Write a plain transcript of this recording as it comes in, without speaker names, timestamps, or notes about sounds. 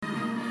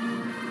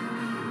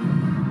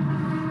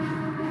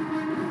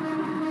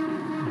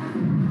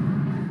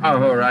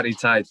Alrighty,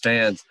 Tide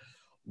fans.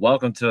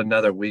 Welcome to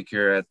another week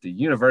here at the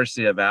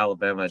University of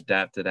Alabama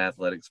Adapted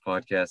Athletics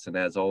Podcast. And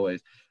as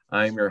always,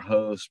 I'm your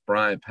host,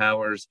 Brian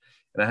Powers,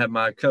 and I have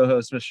my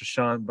co-host, Mr.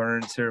 Sean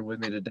Burns, here with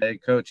me today.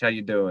 Coach, how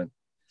you doing?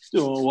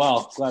 Doing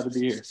well. Glad to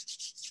be here.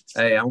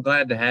 Hey, I'm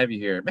glad to have you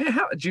here. Man,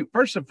 how did you,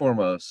 first and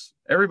foremost,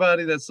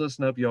 everybody that's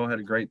listening up, you all had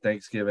a great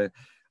Thanksgiving.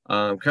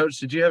 Coach,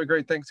 did you have a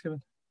great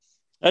Thanksgiving?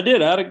 I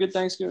did. I had a good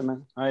Thanksgiving,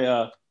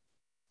 man.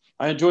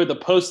 I enjoyed the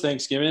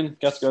post-Thanksgiving.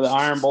 Got to go to the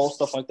Iron Bowl,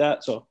 stuff like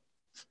that. So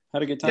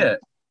had a good time.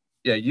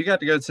 Yeah, you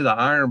got to go to the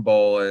Iron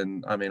Bowl,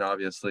 and, I mean,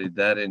 obviously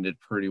that ended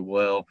pretty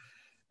well.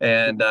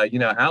 And,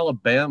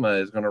 Alabama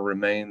is going to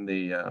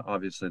remain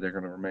obviously they're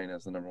going to remain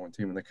as the number one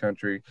team in the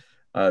country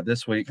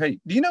this week. Hey,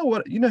 do you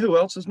know who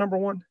else is number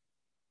one?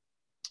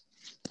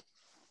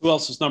 Who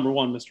else is number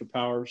one, Mr.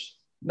 Powers?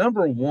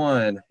 Number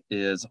one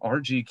is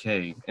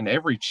RGK, and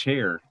every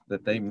chair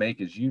that they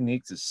make is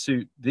unique to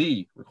suit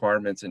the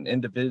requirements and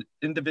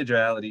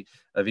individuality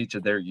of each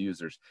of their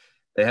users.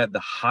 They have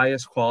the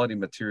highest quality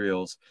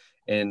materials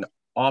and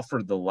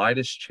offer the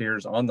lightest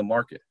chairs on the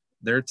market.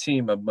 Their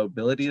team of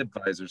mobility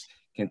advisors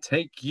can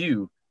take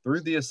you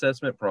through the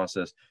assessment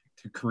process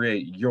to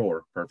create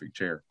your perfect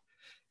chair.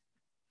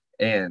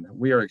 And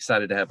we are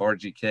excited to have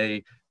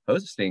RGK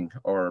hosting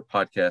our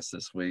podcast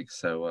this week.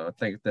 So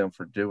thank them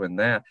for doing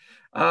that.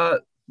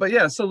 But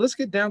yeah, so let's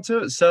get down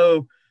to it.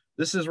 So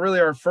this is really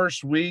our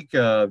first week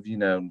of,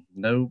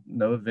 no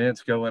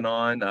events going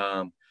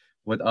on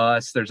with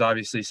us. There's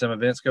obviously some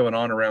events going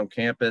on around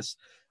campus.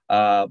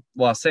 I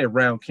say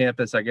around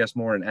campus, I guess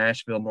more in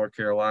Asheville, North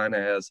Carolina,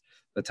 as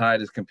the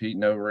Tide is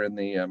competing over in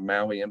the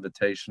Maui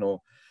Invitational.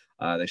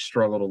 They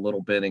struggled a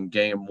little bit in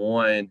game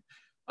one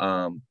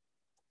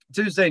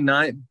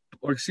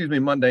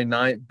Monday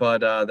night,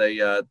 but they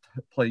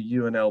play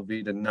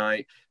UNLV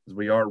tonight as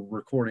we are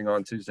recording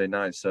on Tuesday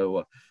night.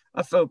 So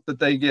I hope that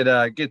they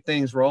get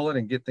things rolling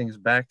and get things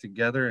back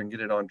together and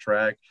get it on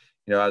track.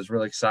 I was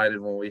really excited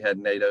when we had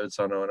Nate Oates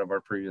on one of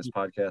our previous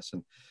podcasts,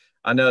 and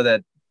I know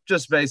that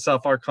just based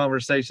off our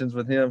conversations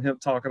with him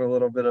talking a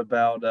little bit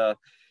about,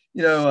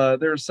 there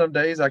were some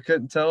days I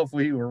couldn't tell if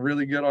we were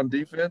really good on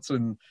defense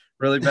and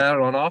really bad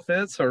on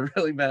offense, or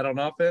really bad on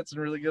offense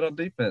and really good on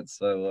defense.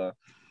 So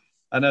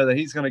I know that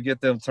he's going to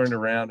get them turned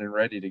around and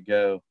ready to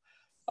go.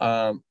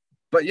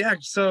 But yeah,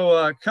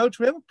 so Coach,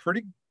 we have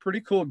a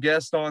pretty cool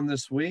guest on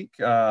this week.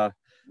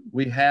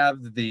 We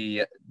have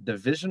the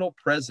Divisional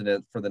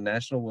President for the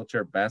National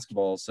Wheelchair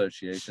Basketball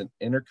Association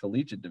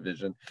Intercollegiate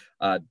Division,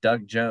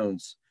 Doug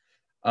Jones.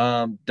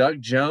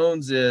 Doug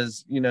Jones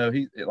is, he,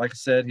 like I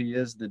said, he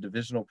is the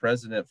Divisional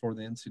President for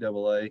the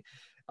NCAA.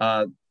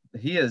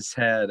 He has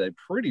had a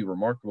pretty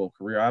remarkable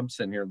career. I'm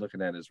sitting here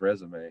looking at his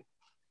resume.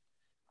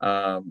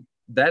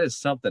 That is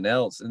something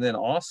else. And then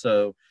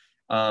also,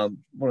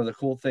 one of the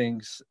cool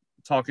things,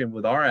 talking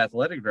with our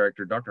athletic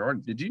director, Dr.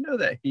 Harden, did you know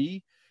that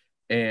he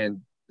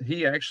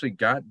actually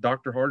got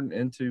Dr. Harden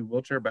into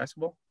wheelchair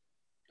basketball?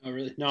 Oh,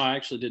 really? No, I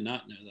actually did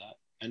not know that.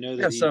 I know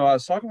that. So I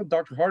was talking with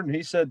Dr. Harden.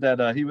 He said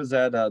that he was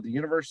at the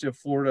University of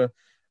Florida.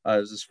 It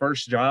was his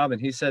first job,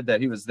 and he said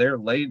that he was there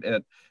late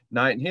at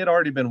night, and he had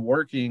already been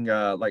working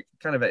like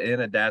kind of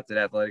in adapted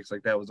athletics,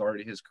 like that was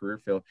already his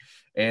career field,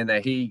 and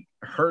that he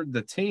heard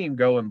the team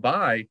going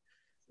by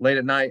late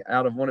at night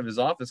out of one of his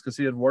office because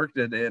he had worked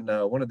in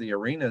one of the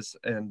arenas,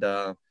 and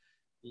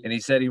he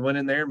said he went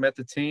in there, met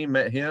the team,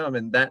 met him,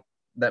 and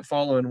that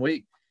following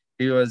week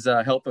he was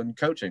helping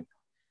coaching.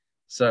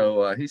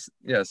 So he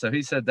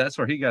said that's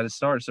where he got his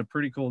start. So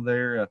pretty cool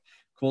there.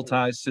 Cool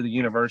ties to the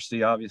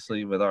university,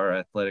 obviously, with our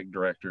athletic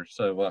director.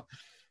 So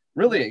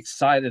really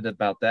excited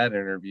about that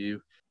interview.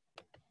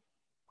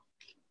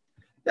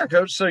 Yeah,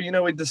 Coach. So,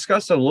 we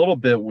discussed a little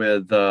bit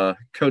with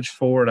Coach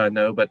Ford, I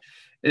know, but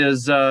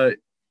is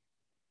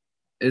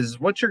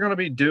what you're going to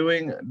be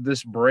doing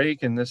this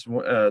break and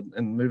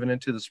and moving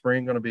into the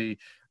spring going to be,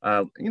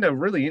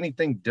 really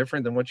anything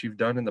different than what you've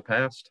done in the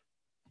past?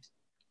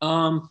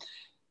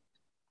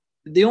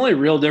 The only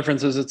real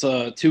difference is it's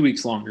 2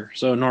 weeks longer.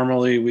 So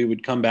normally we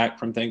would come back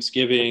from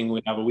Thanksgiving,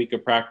 we'd have a week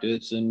of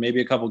practice and maybe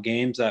a couple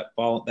games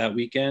that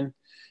weekend,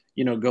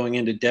 going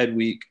into dead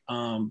week.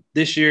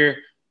 This year,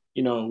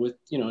 with,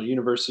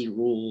 university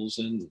rules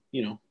and,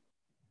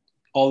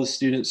 all the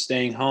students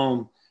staying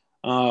home,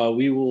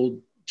 we will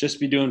just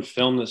be doing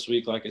film this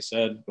week, like I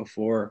said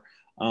before.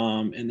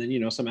 And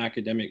then, some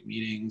academic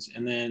meetings.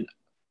 And then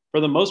for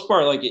the most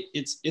part, like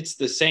it's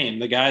the same.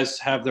 The guys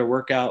have their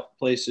workout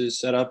places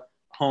set up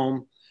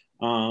home,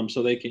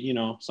 so they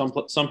can,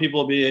 some people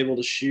will be able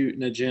to shoot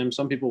in a gym,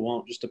 some people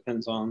won't, just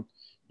depends on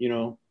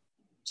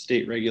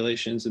state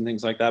regulations and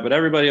things like that, but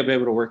everybody will be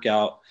able to work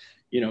out.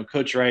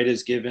 Coach Wright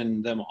has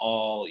given them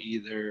all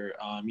either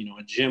a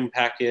gym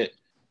packet,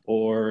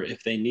 or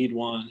if they need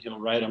one, he'll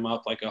write them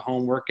up like a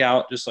home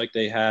workout, just like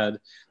they had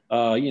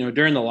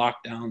during the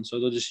lockdown. So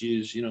they'll just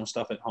use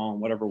stuff at home,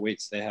 whatever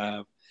weights they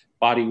have,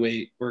 body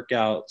weight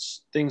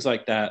workouts, things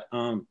like that.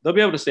 They'll be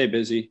able to stay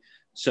busy.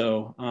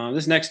 So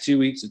this next 2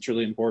 weeks, it's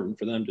really important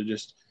for them to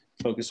just,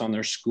 focus on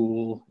their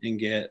school and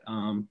get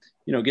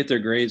their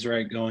grades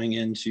right going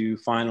into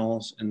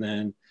finals. And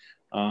then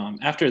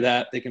after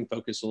that, they can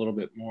focus a little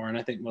bit more. And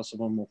I think most of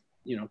them will,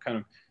 kind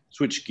of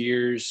switch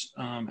gears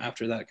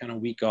after that kind of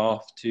week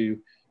off to,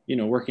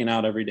 working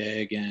out every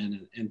day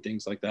again and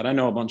things like that. I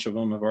know a bunch of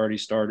them have already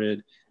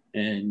started,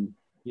 and,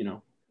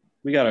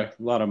 we got a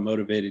lot of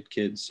motivated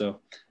kids. So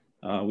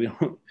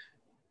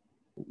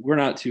we're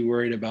not too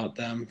worried about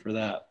them for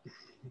that.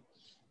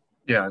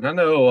 Yeah. And I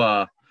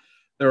know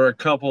there were a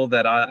couple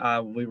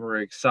that we were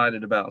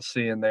excited about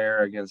seeing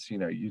there against,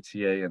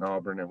 UTA and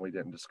Auburn, and we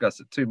didn't discuss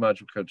it too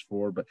much with Coach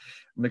Ford, but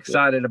I'm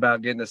excited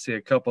about getting to see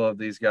a couple of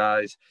these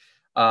guys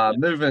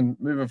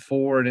moving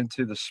forward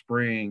into the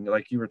spring.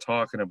 Like you were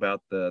talking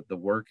about the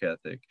work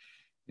ethic,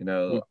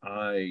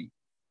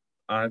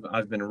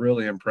 I've been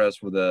really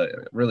impressed with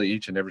really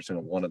each and every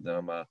single one of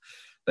them.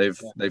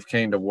 They've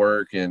came to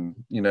work, and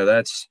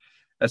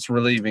that's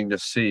relieving to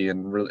see.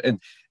 And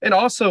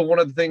also one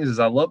of the things is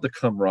I love the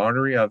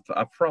camaraderie. I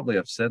probably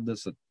have said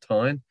this a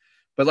ton,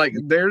 but like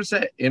there's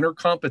that inner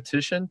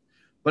competition,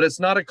 but it's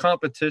not a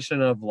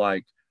competition of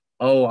like,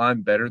 oh,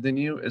 I'm better than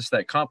you. It's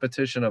that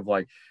competition of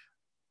like,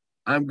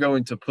 I'm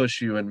going to push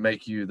you and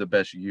make you the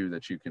best you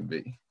that you can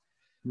be.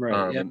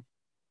 Right. Yeah.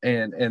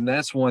 And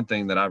that's one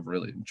thing that I've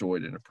really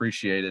enjoyed and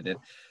appreciated.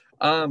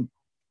 And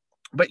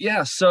but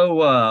yeah,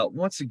 so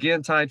once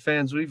again, Tide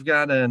fans, we've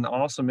got an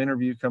awesome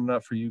interview coming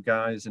up for you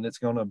guys, and it's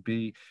going to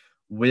be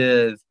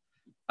with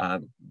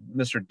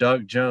Mr.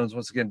 Doug Jones.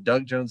 Once again,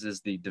 Doug Jones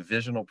is the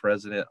Divisional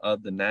President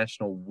of the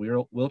National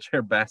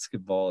Wheelchair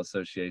Basketball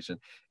Association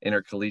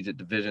Intercollegiate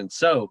Division.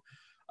 So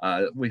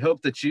we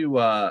hope that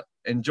you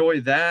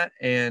enjoy that,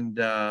 and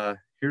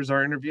here's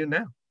our interview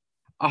now.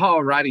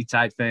 All righty,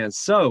 Tide fans.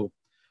 So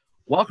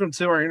welcome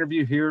to our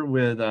interview here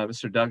with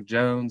Mr. Doug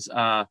Jones.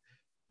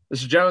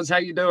 Mr. Jones, how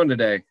you doing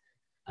today?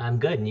 I'm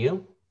good, and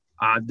you?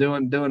 I'm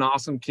doing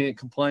awesome. Can't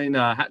complain.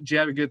 Did you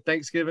have a good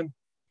Thanksgiving?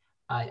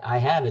 I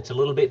have. It's a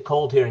little bit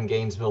cold here in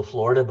Gainesville,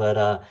 Florida,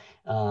 but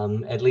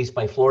at least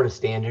by Florida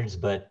standards.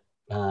 But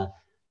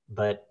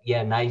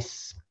yeah,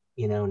 nice.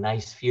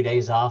 Nice few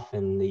days off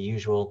and the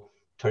usual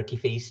turkey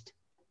feast.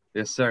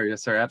 Yes, sir.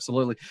 Yes, sir.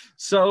 Absolutely.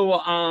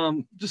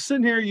 So, just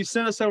sitting here, you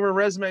sent us over a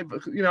resume,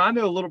 but I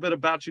know a little bit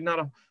about you.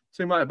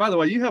 By the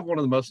way, you have one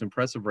of the most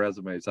impressive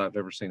resumes I've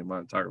ever seen in my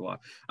entire life.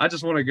 I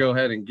just want to go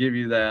ahead and give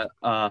you that.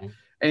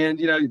 And,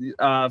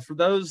 for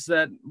those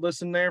that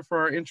listen there for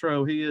our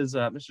intro, he is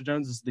Mr.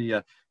 Jones is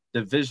the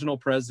Divisional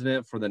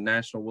President for the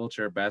National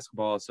Wheelchair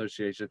Basketball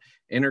Association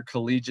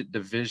Intercollegiate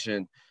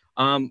Division.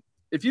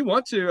 If you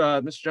want to,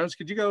 Mr. Jones,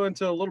 could you go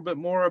into a little bit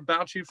more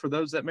about you for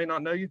those that may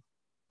not know you?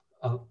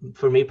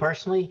 For me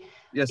personally?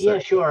 Yes, sir. Yeah,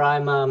 sure.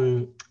 I'm,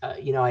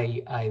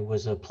 I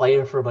was a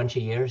player for a bunch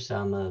of years.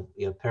 I'm a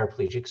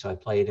paraplegic, so I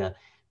played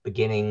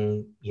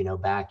beginning,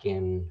 back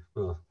in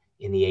the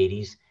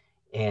 80s,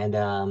 and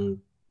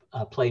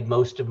I played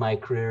most of my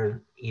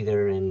career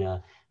either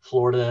in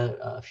Florida,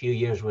 a few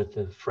years with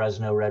the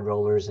Fresno Red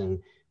Rollers,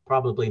 and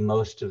probably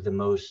most of the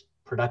most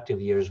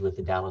productive years with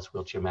the Dallas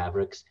Wheelchair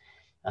Mavericks.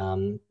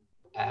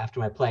 After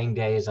my playing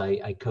days,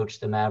 I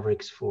coached the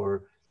Mavericks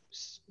for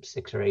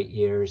 6 or 8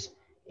 years,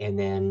 and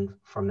then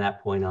from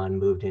that point on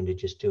moved into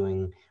just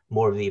doing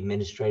more of the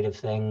administrative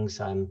things.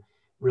 I'm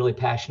really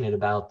passionate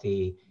about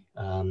the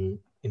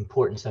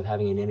importance of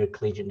having an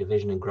intercollegiate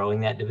division and growing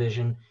that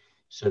division.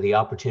 So the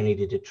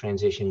opportunity to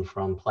transition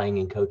from playing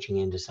and coaching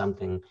into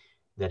something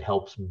that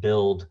helps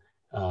build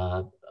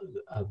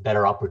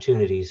better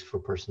opportunities for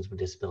persons with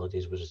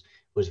disabilities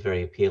was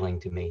very appealing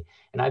to me.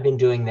 And I've been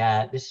doing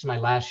that. This is my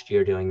last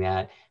year doing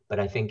that, but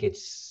I think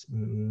it's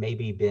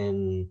maybe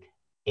been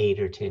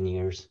 8 or 10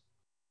 years.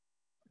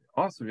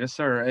 Awesome. Yes,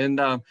 sir. And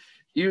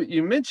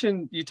you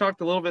mentioned, you talked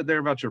a little bit there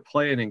about your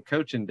playing and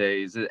coaching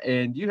days,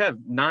 and you have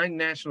 9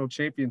 national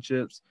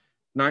championships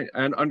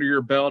under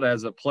your belt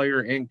as a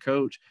player and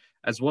coach,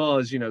 as well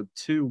as,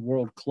 2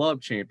 World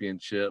Club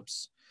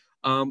Championships.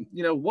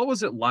 What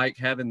was it like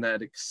having that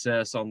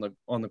success on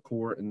the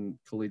court and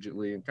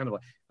collegiately and kind of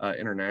like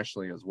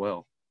internationally as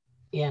well?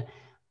 Yeah.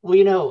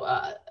 Well,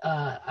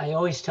 I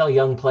always tell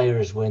young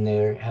players when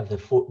they have the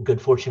good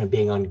fortune of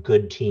being on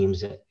good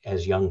teams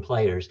as young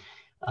players,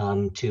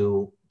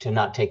 to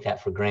not take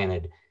that for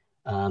granted.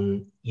 A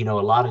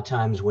lot of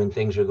times when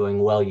things are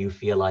going well, you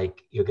feel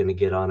like you're going to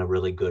get on a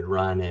really good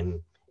run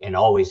and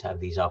always have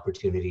these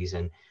opportunities.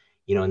 And,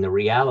 and the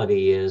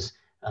reality is,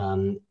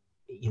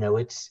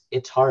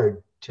 it's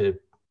hard to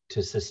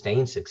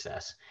sustain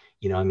success.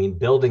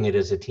 Building it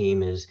as a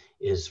team is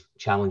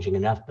challenging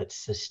enough, but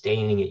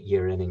sustaining it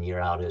year in and year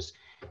out is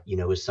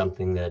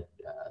something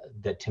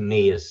that to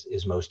me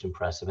is most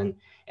impressive.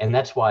 And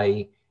that's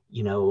why,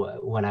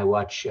 when I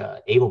watch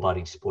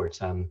able-bodied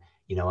sports, I'm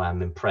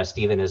impressed.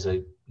 Even as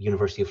a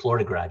University of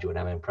Florida graduate,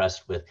 I'm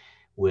impressed with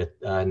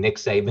Nick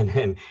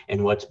Saban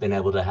and what's been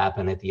able to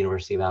happen at the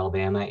University of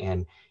Alabama,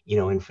 and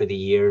for the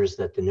years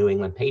that the New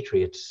England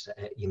Patriots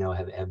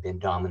have been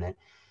dominant.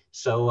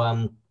 So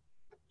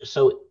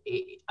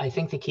I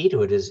think the key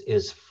to it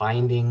is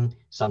finding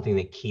something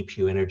that keeps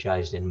you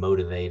energized and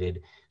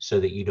motivated, so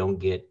that you don't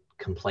get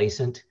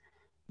complacent.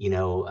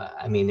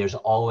 I mean, there's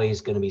always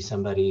going to be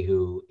somebody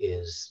who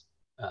is,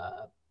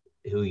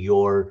 who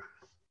you're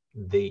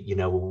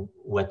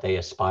what they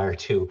aspire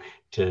to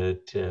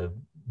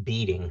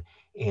beating.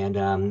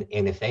 And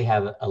if they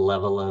have a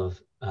level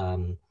of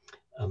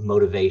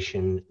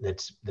motivation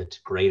that's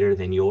greater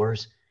than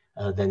yours,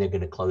 then they're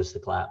going to close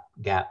the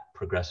gap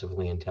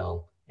progressively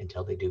until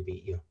they do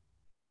beat you.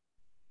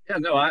 Yeah,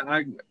 no,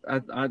 I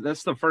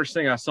that's the first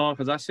thing I saw,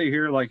 because I see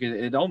here like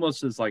it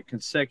almost is like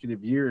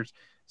consecutive years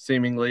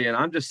seemingly, and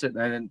I'm just sitting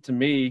there, and to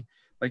me,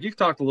 like you've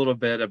talked a little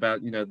bit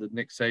about the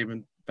Nick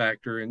Saban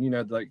factor,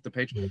 and like the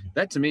Patriots. Mm-hmm.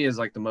 That to me is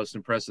like the most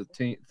impressive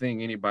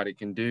thing anybody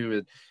can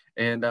do.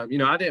 And I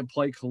didn't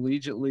play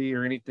collegiately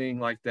or anything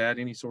like that,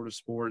 any sort of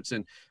sports,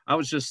 and I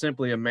was just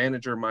simply a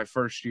manager my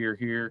first year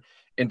here,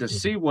 and to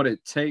see what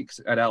it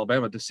takes at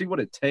Alabama, to see what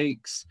it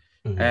takes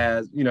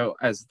as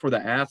as for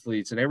the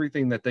athletes and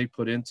everything that they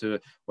put into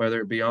it,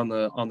 whether it be in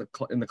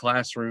the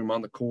classroom,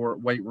 on the court,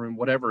 weight room,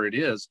 whatever it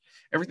is,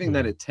 everything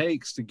that it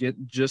takes to get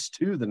just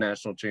to the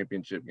national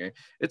championship game.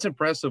 It's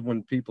impressive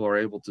when people are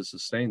able to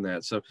sustain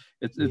that. So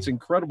it's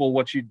incredible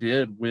what you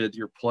did with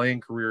your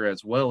playing career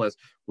as well as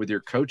with your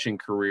coaching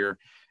career.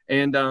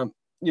 And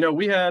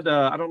we had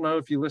I don't know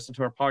if you listened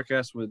to our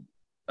podcast with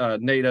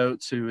Nate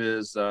Oates, who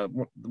is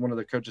one of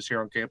the coaches here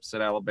on campus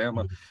at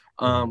Alabama.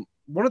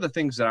 One of the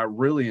things that I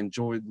really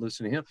enjoyed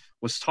listening to him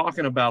was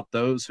talking about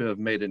those who have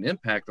made an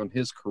impact on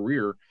his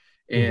career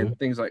and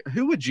things like,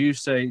 who would you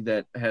say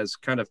that has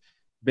kind of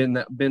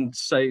been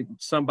say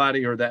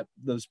somebody or that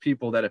those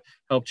people that have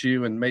helped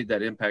you and made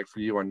that impact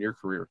for you on your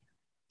career?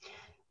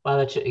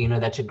 Well,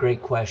 that's a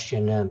great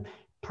question.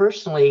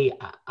 Personally,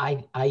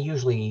 I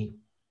usually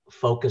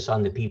focus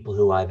on the people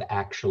who I've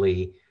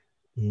actually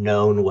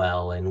known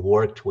well and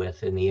worked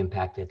with and the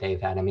impact that they've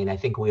had. I mean, I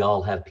think we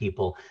all have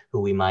people who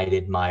we might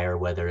admire,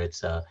 whether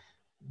it's a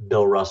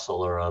Bill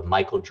Russell or a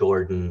Michael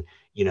Jordan,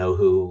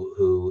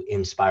 who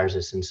inspires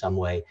us in some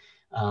way.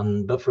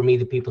 But for me,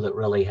 the people that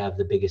really have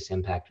the biggest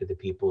impact are the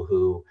people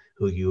who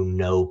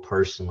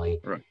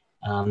personally. Right.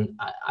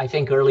 I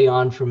think early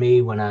on for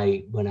me, when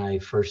I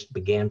first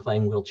began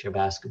playing wheelchair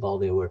basketball,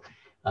 there were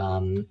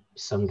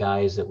some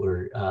guys that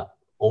were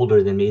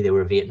older than me. They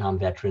were Vietnam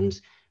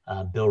veterans.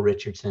 Bill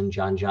Richardson,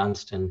 John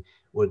Johnston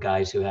were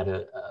guys who had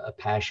a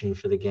passion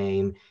for the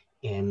game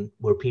and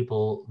were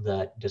people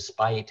that,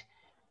 despite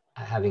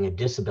having a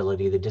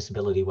disability, the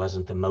disability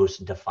wasn't the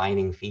most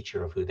defining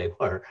feature of who they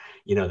were.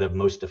 The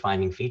most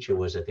defining feature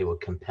was that they were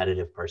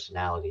competitive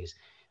personalities.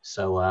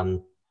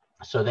 So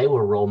they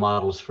were role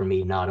models for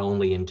me, not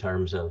only in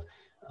terms of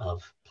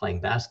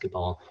playing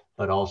basketball,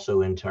 but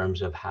also in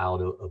terms of how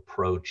to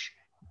approach,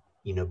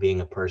 being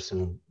a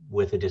person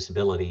with a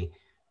disability,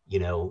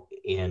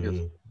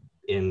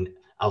 in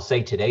I'll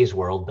say today's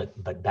world,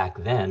 but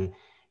back then,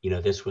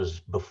 this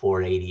was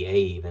before ADA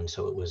even,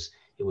 so it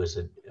was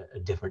a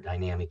different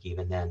dynamic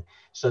even then.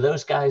 So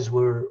those guys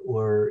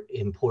were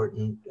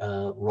important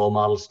role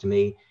models to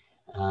me.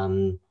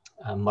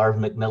 Marv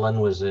McMillan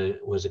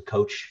was a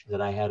coach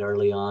that I had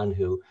early on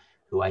who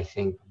I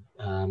think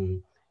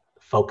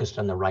focused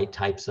on the right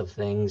types of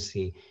things.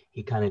 He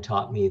kind of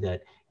taught me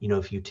that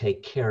if you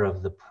take care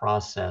of the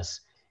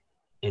process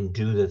and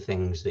do the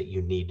things that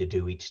you need to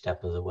do each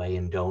step of the way,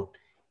 and don't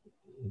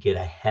get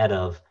ahead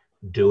of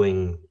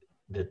doing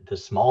the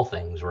small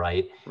things,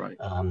 right?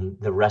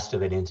 The rest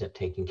of it ends up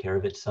taking care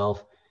of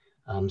itself.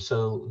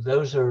 So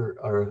those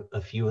are a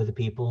few of the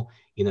people.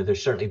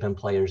 There's certainly been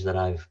players that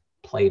I've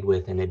played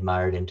with and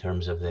admired in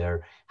terms of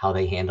how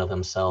they handle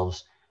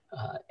themselves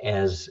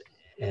as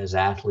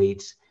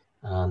athletes.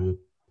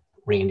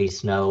 Randy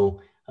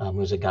Snow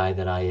was a guy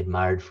that I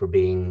admired for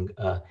being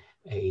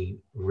a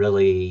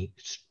really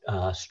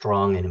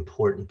strong and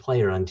important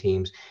player on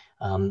teams,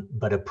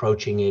 but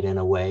approaching it in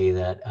a way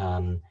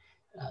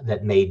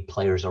that made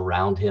players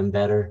around him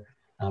better.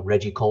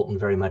 Reggie Colton,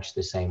 very much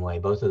the same way.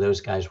 Both of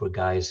those guys were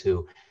guys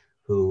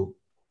who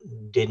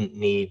didn't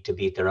need to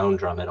beat their own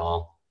drum at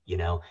all,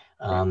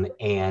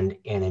 and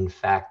in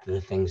fact,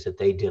 the things that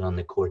they did on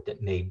the court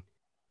that made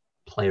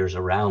players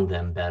around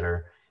them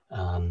better,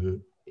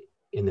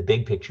 in the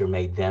big picture,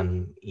 made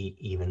them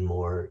even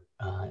more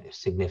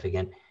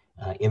significant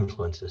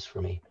influences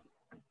for me.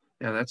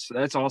 Yeah,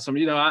 that's awesome.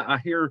 I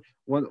hear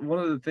one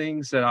of the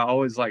things that I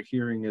always like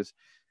hearing is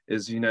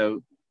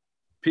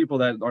people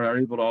that are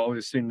able to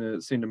always seem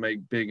to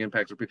make big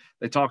impacts.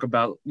 They talk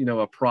about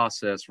a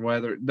process,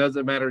 whether it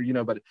doesn't matter,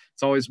 but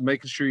it's always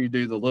making sure you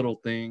do the little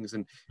things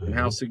and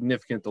how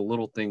significant the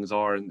little things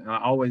are. And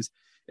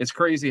it's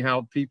crazy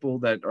how people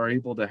that are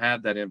able to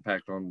have that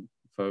impact on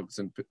folks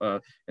and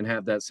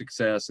have that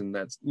success, and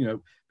that's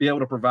be able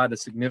to provide the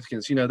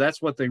significance,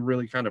 that's what they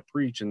really kind of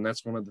preach, and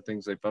that's one of the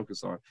things they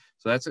focus on.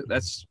 So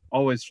that's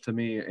always, to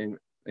me,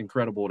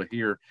 incredible to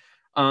hear.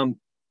 And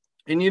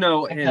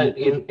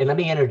let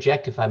me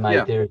interject, if I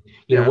might.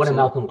 Yeah. One of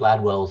Malcolm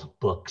Gladwell's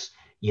books,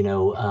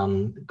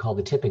 called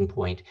The Tipping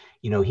Point,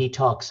 he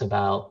talks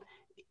about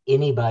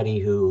anybody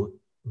who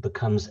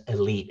becomes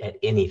elite at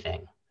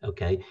anything,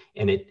 Okay.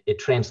 And it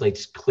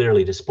translates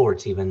clearly to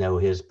sports, even though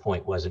his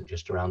point wasn't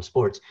just around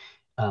sports.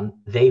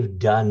 They've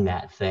done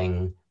that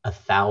thing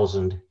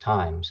 1,000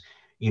 times.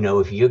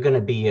 If you're going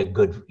to be a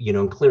good,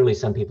 clearly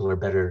some people are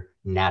better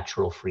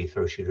natural free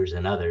throw shooters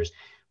than others.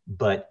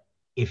 But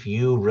if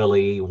you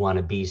really want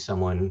to be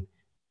someone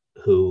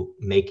who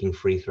making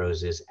free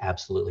throws is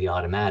absolutely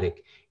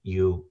automatic,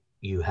 you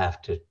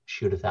have to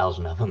shoot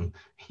 1,000 of them,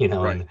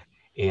 Right.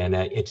 and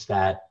it's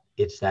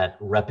that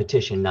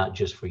repetition, not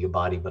just for your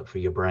body, but for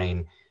your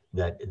brain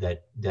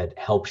that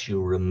helps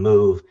you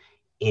remove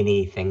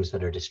any things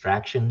that are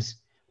distractions,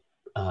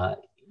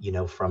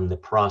 from the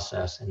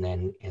process. And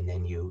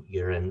then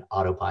you're in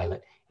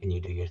autopilot and you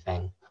do your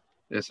thing.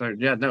 Yes, sir.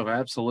 Yeah, no,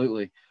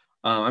 absolutely.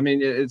 I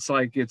mean, it's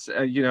like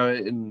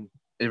and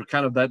it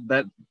kind of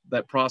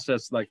that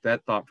process, like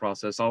that thought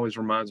process, always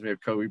reminds me of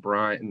Kobe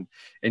Bryant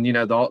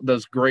and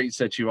those greats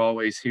that you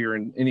always hear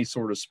in any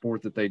sort of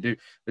sport that they do.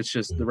 It's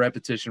just the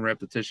repetition,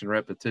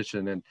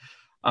 and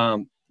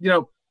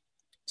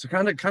so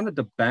kind of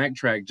to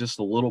backtrack just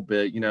a little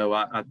bit.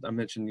 I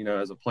mentioned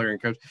as a player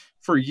and coach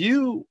for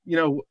you.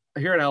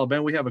 Here at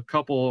Alabama, we have a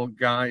couple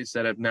guys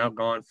that have now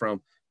gone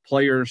from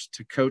players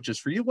to coaches.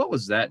 For you, what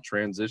was that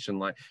transition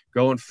like,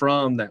 going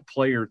from that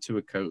player to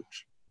a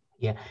coach?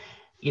 Yeah.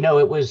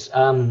 It was,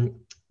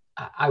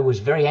 I was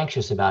very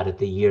anxious about it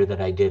the year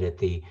that I did it.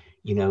 The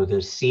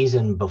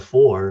season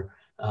before,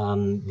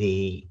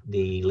 the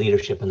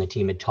leadership and the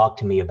team had talked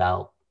to me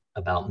about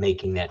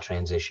making that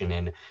transition.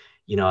 And,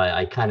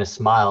 I kind of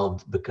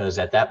smiled because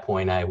at that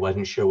point I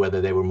wasn't sure whether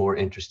they were more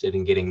interested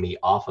in getting me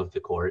off of the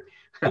court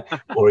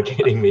or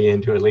getting me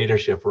into a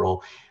leadership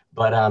role.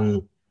 But,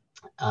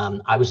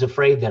 I was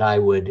afraid that I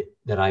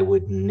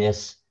would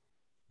miss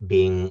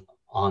being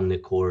on the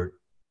court,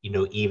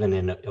 even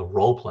in a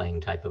role-playing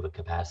type of a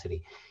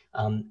capacity.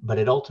 But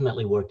it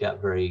ultimately worked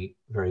out very,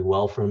 very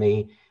well for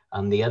me.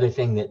 The other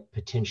thing that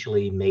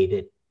potentially made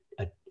it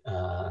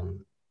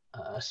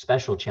a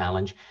special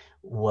challenge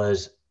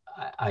was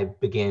I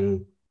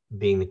began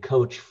being the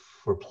coach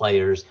for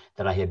players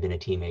that I had been a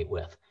teammate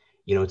with.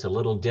 It's a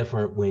little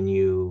different when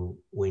you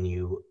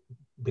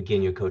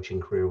begin your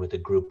coaching career with a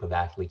group of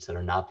athletes that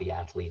are not the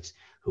athletes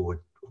who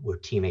were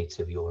teammates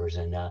of yours.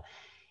 And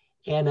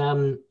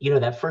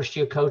that first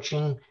year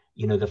coaching,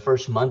 the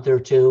first month or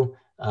two,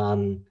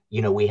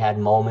 we had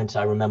moments.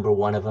 I remember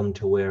one of them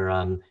to where,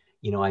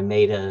 we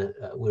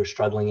were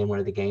struggling in one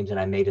of the games and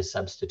I made a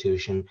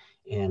substitution.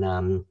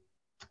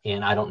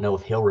 And I don't know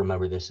if he'll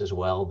remember this as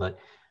well, but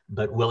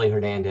Willie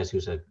Hernandez,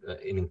 who's an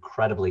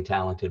incredibly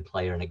talented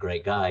player and a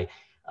great guy,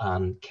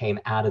 came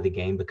out of the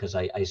game because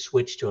I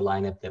switched to a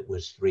lineup that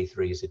was 3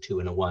 threes, a 2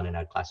 and a 1, and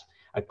our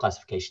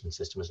classification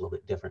system was a little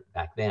bit different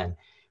back then,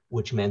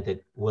 which meant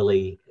that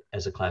Willie,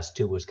 as a class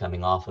 2, was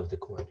coming off of the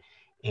court,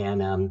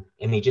 and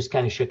he just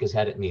kind of shook his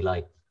head at me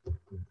like,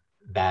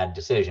 bad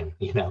decision,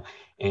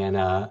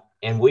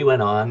 and we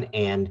went on,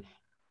 and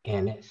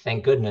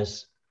thank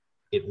goodness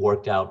it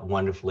worked out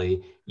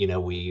wonderfully.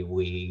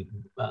 We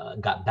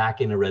got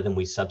back in a rhythm.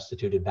 We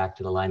substituted back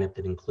to the lineup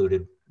that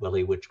included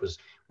Willie, which was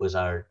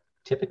our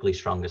typically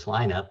strongest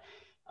lineup.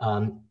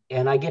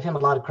 And I give him a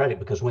lot of credit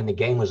because when the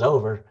game was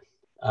over,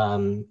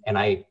 and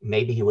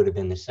maybe he would have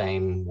been the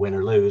same win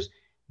or lose,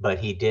 but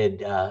he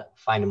did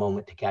find a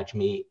moment to catch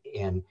me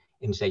and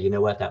say, you know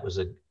what, that was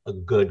a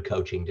good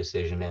coaching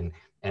decision.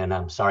 And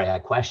I'm sorry I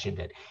questioned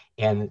it.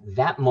 And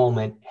that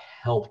moment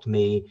helped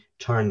me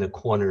turn the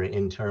corner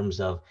in terms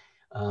of,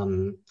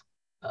 of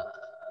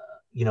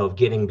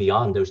getting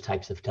beyond those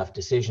types of tough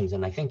decisions.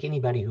 And I think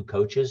anybody who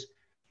coaches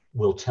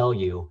will tell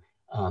you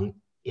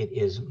it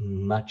is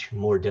much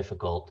more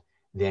difficult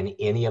than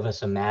any of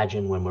us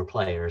imagine when we're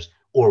players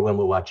or when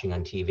we're watching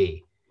on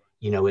TV.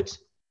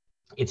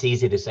 It's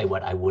easy to say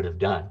what I would have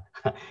done.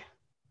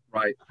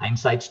 Right.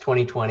 Hindsight's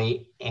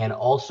 2020. And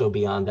also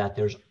beyond that,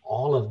 there's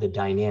all of the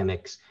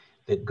dynamics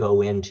that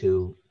go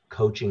into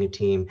coaching a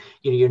team.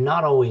 You're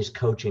not always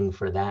coaching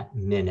for that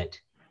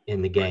minute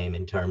in the game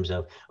in terms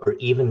of, or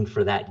even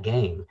for that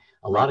game.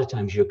 A lot of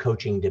times you're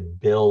coaching to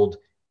build,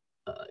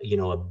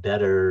 a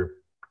better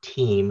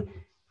team,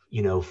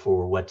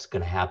 for what's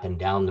going to happen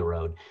down the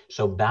road.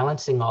 So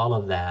balancing all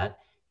of that,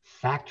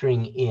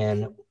 factoring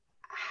in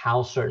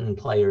how certain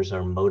players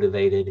are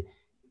motivated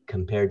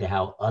compared to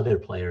how other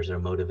players are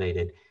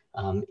motivated.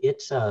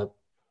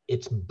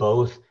 It's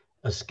both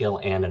a skill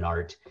and an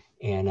art.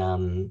 And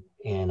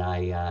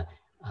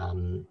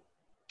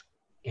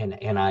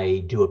I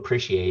do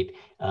appreciate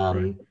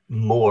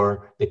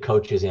more the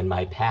coaches in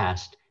my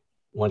past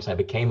once I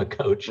became a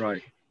coach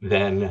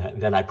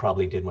than I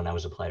probably did when I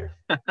was a player.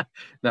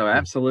 No,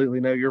 absolutely.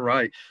 No, you're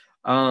right.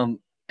 And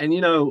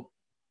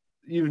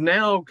you've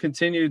now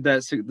continued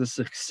the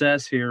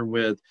success here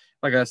with,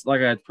 like I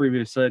had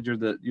previously said, you're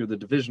the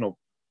divisional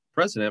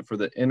president for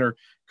the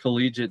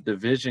Intercollegiate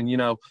Division.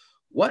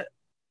 What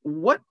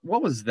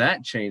was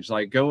that change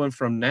like, going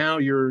from now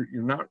you're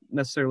not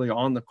necessarily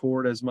on the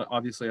court as much,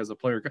 obviously, as a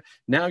player.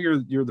 Now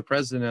you're the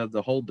president of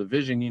the whole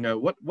division.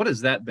 What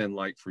has that been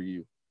like for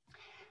you?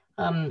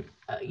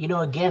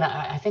 Again,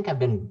 I think I've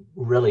been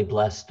really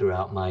blessed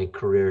throughout my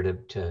career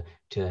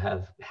to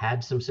have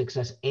had some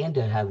success and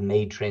to have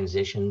made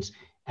transitions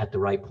at the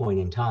right point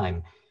in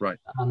time. Right.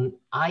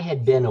 I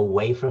had been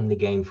away from the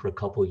game for a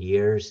couple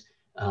years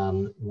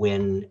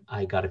when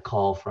I got a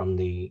call from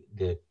the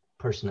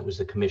person that was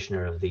the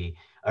commissioner of the,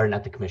 or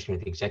not the commissioner,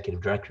 the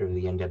executive director of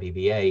the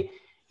NWBA,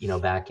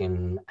 back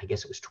in, I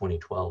guess it was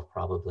 2012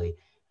 probably,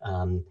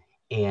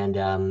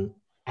 and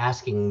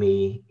asking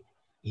me,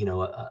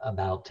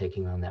 about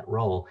taking on that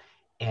role.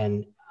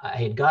 And I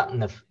had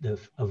gotten a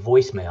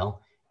voicemail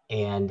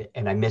and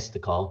I missed the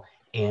call.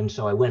 And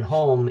so I went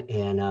home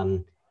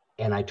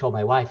and I told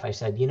my wife, I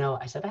said,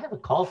 I have a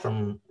call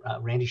from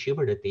Randy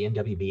Schubert at the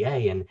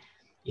NWBA, and,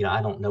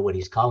 I don't know what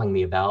he's calling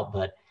me about,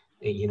 but,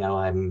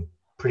 I'm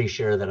pretty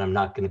sure that I'm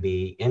not going to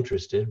be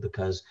interested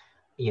because,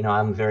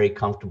 I'm very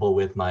comfortable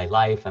with my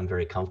life. I'm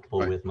very comfortable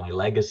with my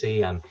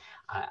legacy.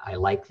 I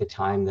like the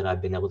time that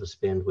I've been able to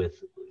spend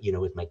with,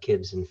 with my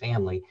kids and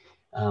family.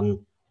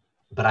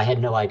 But I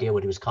had no idea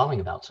what he was calling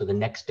about. So the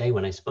next day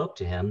when I spoke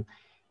to him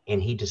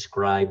and he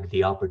described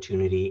the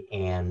opportunity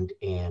and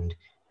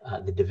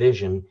the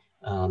division,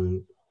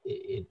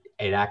 it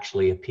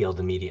actually appealed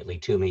immediately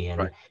to me.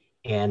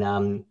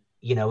 And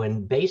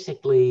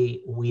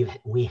basically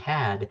we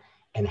had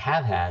and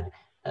have had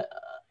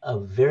a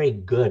very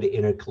good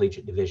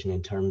intercollegiate division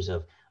in terms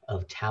of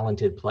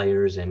talented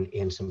players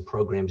and some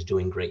programs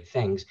doing great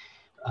things.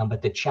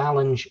 But the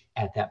challenge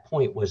at that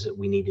point was that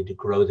we needed to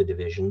grow the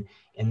division,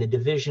 and the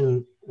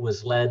division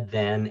was led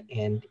then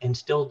and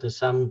still to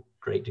some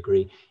great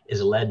degree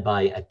is led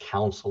by a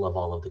council of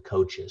all of the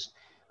coaches.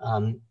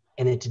 And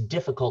it's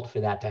difficult for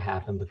that to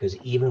happen because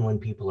even when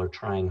people are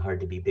trying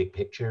hard to be big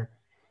picture,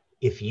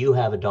 if you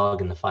have a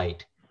dog in the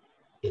fight,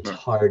 it's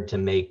hard to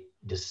make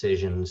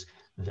decisions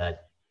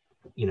that,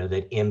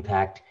 that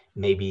impact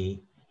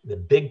maybe the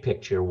big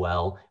picture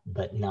well,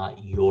 but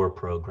not your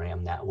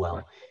program that well.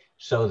 Right.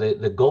 So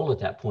the goal at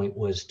that point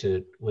was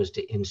to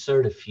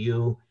insert a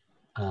few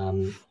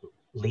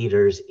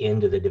leaders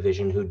into the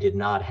division who did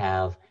not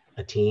have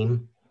a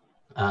team.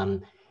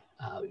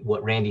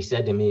 What Randy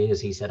said to me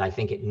is, he said, I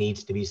think it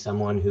needs to be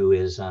someone who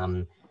is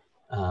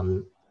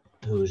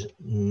who's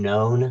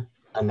known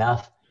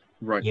enough,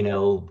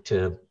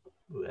 to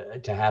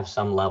have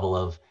some level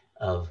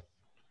of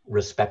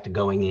respect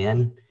going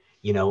in,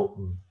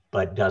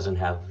 but doesn't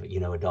have,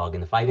 a dog in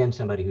the fight, and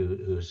somebody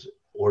who's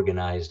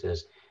organized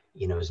as,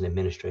 as an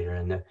administrator,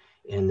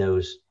 and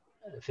those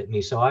fit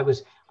me. So I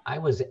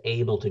was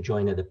able to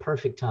join at the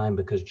perfect time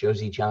because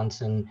Josie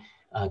Johnson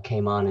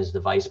came on as the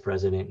vice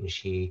president, and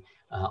she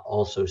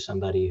also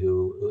somebody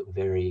who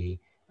very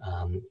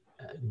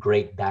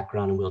great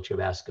background in wheelchair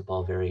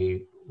basketball,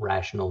 very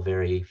rational,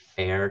 very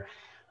fair.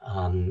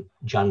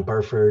 John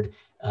Burford,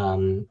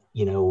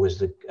 was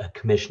the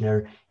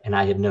commissioner, and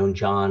I had known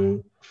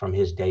John from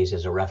his days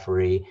as a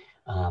referee.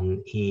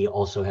 He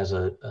also has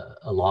a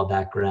law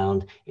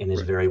background and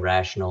is very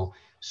rational.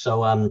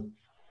 So,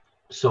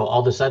 so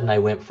all of a sudden I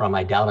went from,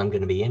 I doubt I'm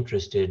going to be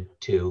interested,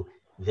 to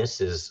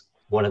this is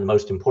one of the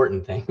most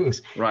important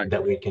things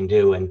that we can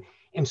do.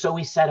 And so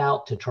we set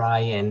out to try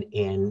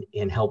and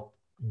help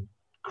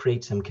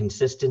create some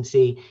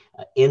consistency,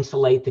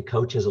 insulate the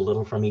coaches a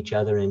little from each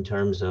other in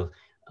terms of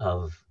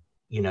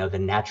the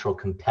natural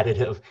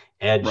competitive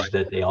edge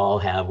that they all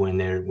have when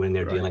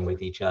they're dealing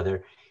with each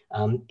other,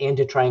 and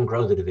to try and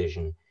grow the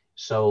division.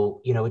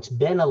 So, it's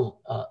been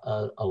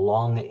a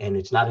long, and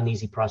it's not an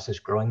easy process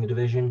growing the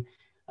division,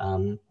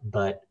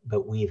 but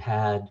we've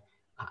had,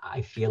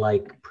 I feel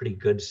like, pretty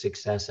good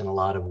success in a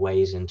lot of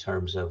ways in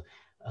terms of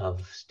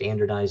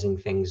standardizing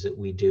things that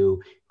we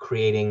do,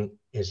 creating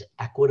as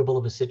equitable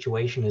of a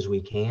situation as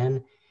we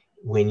can.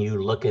 When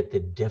you look at the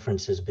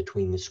differences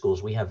between the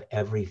schools, we have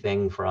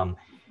everything from,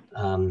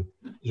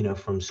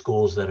 from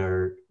schools that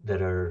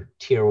are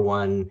tier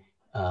one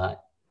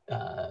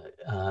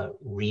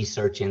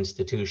research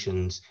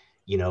institutions,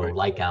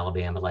 like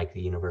Alabama, like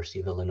the University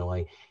of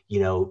Illinois,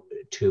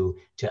 to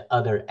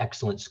other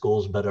excellent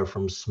schools, but are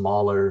from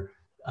smaller,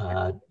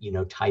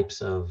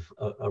 types of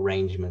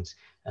arrangements,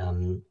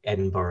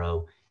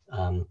 Edinburgh,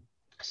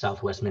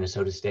 Southwest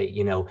Minnesota State,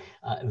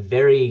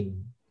 very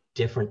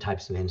different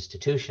types of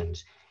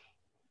institutions.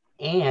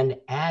 And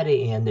add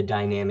in the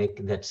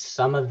dynamic that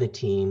some of the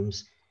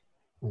teams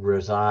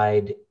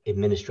reside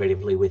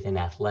administratively within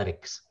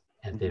athletics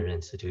at their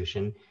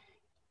institution.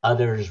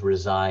 Others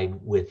reside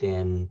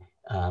within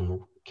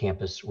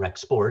campus rec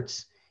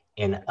sports,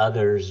 and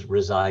others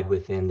reside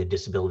within the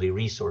Disability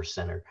Resource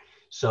Center.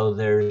 So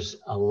there's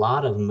a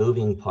lot of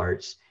moving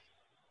parts,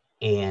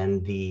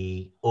 and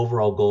the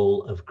overall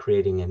goal of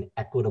creating an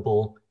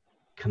equitable,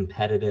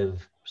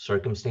 competitive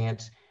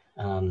circumstance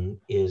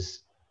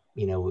is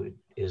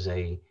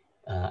a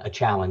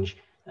challenge,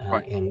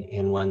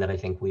 and one that I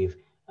think we've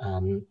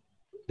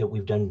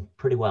done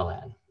pretty well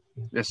at.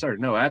 Yes, sir.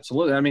 No,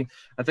 absolutely. I mean,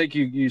 I think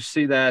you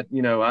see that,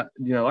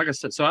 like I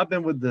said, so I've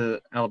been with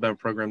the Alabama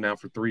program now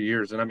for 3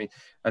 years. And I mean,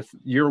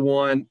 year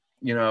one,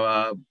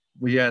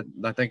 we had,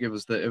 I think it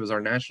was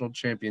our national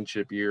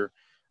championship year.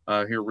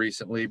 here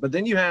recently. But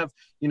then you have,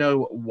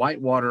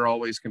 Whitewater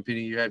always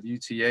competing. You have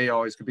UTA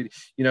always competing.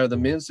 The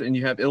men's, and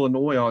you have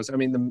Illinois always. I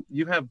mean,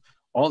 you have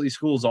all these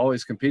schools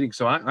always competing.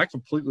 So I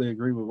completely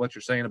agree with what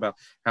you're saying about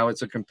how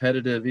it's a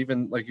competitive,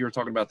 even like you were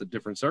talking about the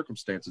different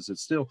circumstances.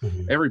 It's still,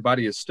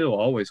 everybody is still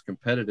always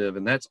competitive,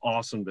 and that's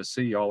awesome to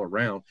see all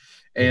around.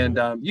 And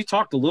you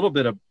talked a little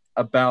bit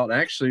about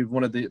actually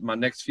one of these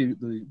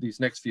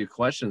next few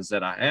questions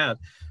that I had.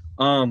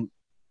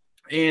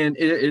 And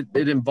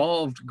it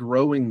involved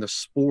growing the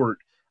sport,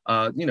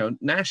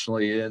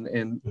 nationally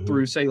and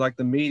through, say, like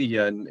the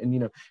media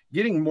and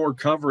getting more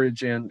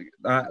coverage. And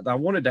I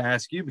wanted to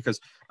ask you, because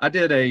I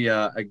did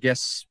a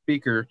guest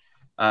speaker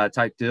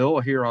type deal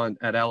here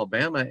at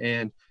Alabama,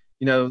 and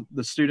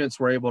the students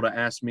were able to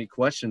ask me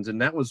questions,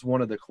 and that was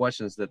one of the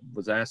questions that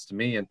was asked to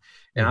me, and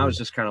I was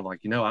just kind of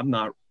like, I'm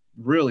not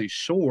really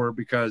sure,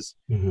 because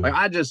like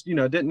I just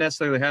didn't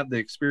necessarily have the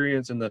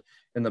experience and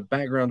the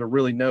background to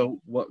really know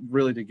what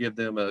really to give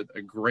them a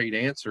great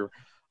answer.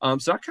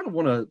 So I kind of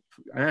want to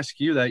ask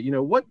you that,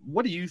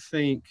 what do you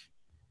think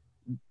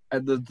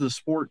the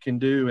sport can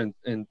do,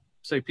 and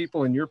say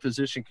people in your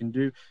position can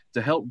do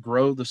to help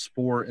grow the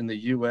sport in the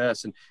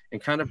U.S.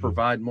 and kind of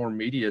provide more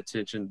media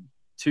attention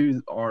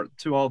to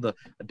all the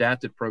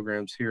adaptive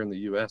programs here in the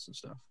U.S. and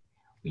stuff?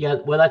 Yeah,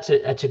 well, that's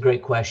a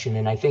great question.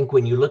 And I think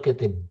when you look at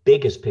the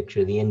biggest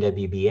picture, the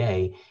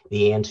NWBA,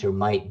 the answer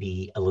might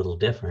be a little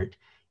different.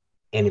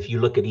 And if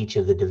you look at each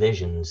of the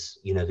divisions,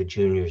 the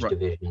juniors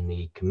division,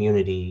 the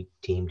community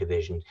team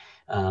division,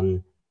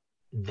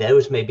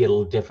 those may be a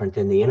little different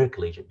than the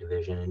intercollegiate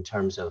division in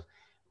terms of,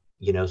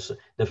 so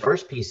the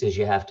first piece is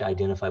you have to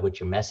identify what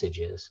your message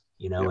is,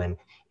 and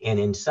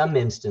in some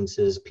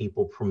instances,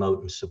 people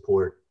promote and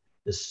support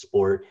the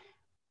sport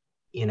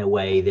in a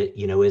way that,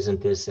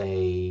 isn't this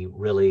a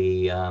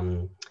really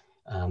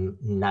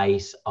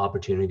nice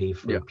opportunity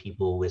for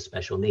people with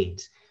special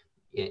needs?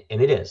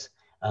 And it is.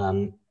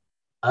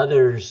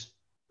 Others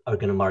are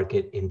going to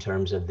market in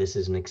terms of this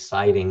is an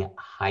exciting,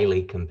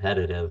 highly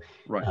competitive,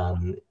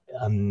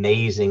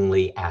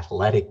 amazingly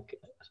athletic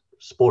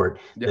sport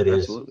that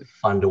is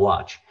fun to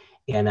watch.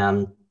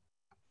 And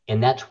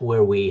that's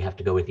where we have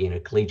to go with the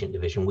intercollegiate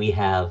division. We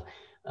have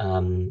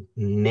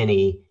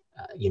many,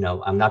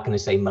 I'm not going to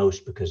say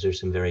most, because there's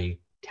some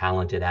very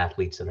talented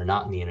athletes that are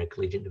not in the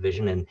intercollegiate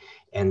division,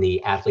 and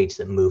the athletes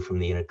that move from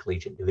the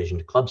intercollegiate division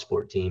to club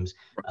sport teams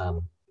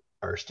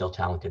are still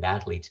talented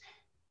athletes.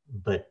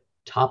 But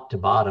top to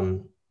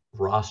bottom,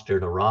 roster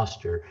to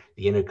roster,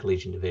 the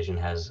intercollegiate division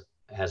has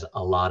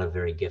a lot of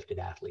very gifted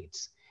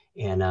athletes.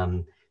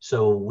 And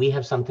so we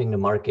have something to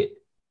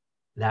market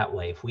that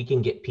way. If we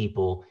can get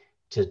people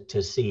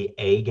to see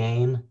a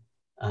game,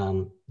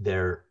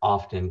 they're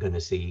often going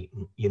to see,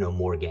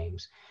 more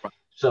games.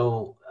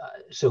 So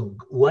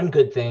one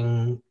good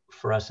thing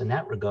for us in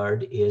that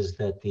regard is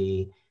that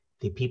the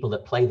people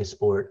that play the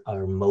sport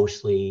are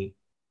mostly,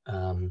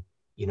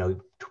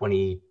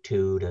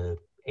 22 to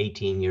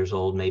 18 years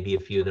old, maybe a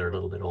few that are a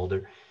little bit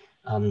older.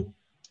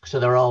 So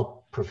they're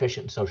all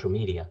proficient in social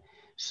media.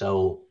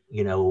 So,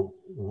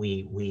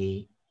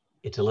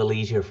 it's a little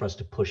easier for us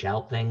to push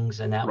out things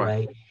in that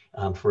way,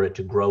 for it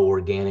to grow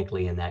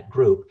organically in that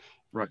group.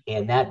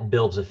 And that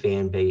builds a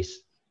fan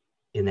base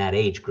in that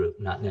age group,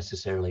 not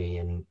necessarily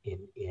in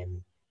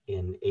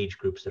age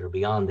groups that are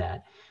beyond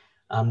that.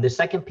 The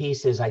second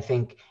piece is I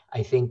think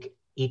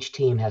each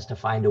team has to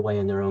find a way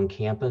in their own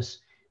campus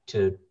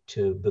to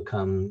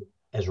become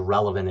as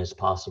relevant as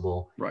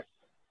possible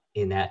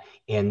in that.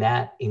 And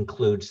that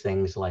includes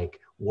things like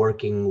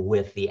working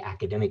with the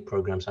academic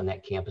programs on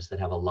that campus that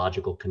have a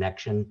logical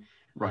connection,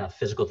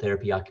 physical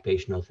therapy,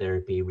 occupational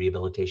therapy,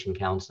 rehabilitation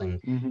counseling,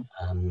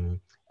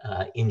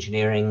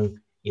 engineering,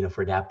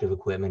 for adaptive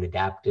equipment,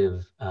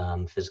 adaptive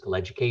physical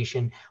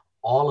education.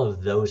 All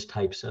of those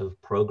types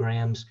of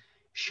programs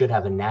should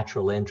have a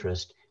natural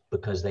interest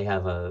because they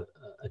have a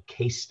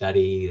case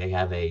study, they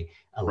have a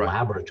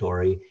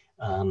laboratory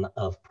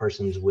of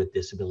persons with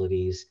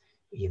disabilities,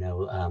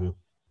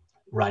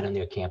 right on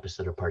their campus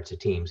that are parts of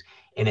teams.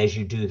 And as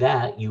you do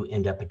that, you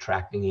end up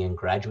attracting in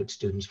graduate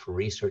students for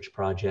research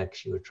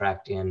projects. You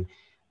attract in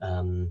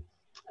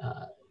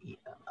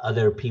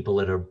other people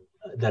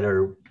that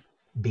are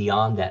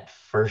beyond that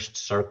first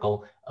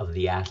circle of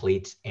the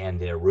athletes and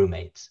their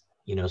roommates.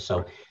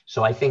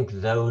 So I think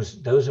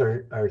those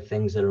are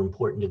things that are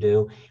important to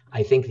do.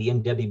 I think the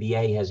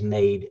NWBA has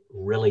made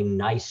really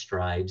nice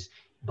strides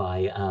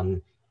by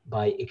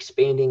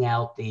expanding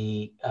out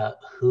the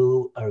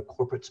who are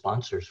corporate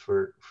sponsors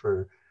for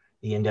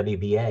the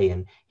NWBA.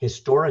 And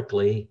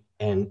historically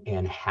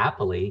and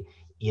happily,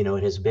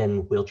 it has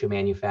been wheelchair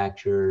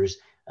manufacturers,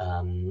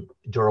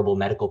 durable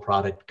medical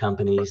product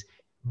companies,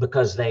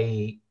 because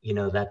they,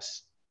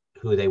 that's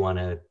who they want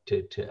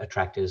to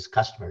attract as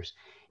customers.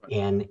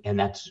 And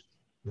that's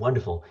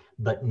wonderful.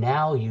 But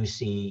now you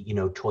see,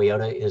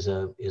 Toyota is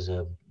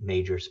a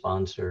major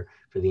sponsor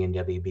for the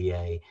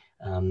NWBA.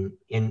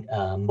 In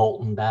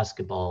Molten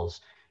basketballs,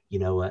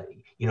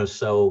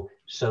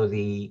 so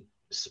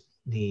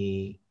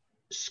the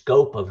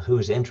scope of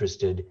who's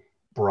interested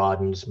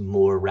broadens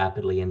more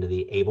rapidly into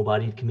the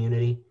able-bodied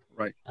community.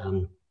 Right.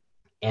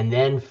 And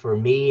then for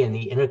me in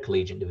the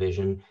intercollegiate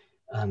division,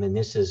 and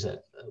this is,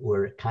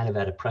 we're kind of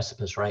at a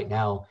precipice right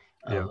now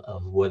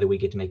of whether we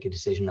get to make a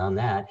decision on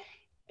that.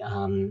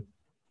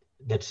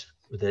 That's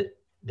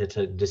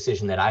a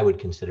decision that I would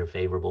consider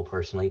favorable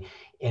personally.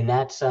 And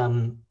that's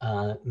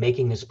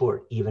making the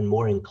sport even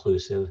more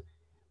inclusive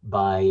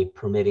by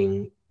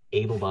permitting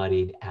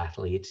able-bodied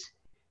athletes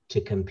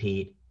to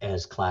compete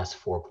as class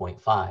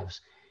 4.5s.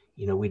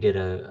 You know, we did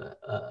a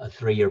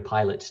 3-year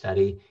pilot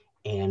study,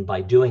 and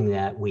by doing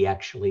that, we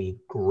actually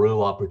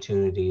grew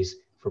opportunities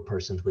for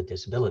persons with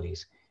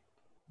disabilities,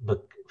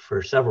 but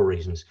for several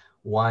reasons.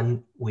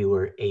 One, we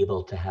were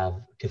able to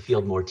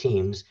field more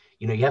teams.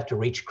 You know, you have to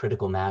reach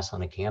critical mass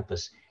on a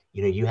campus.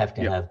 You know, you have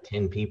to have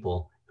 10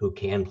 people who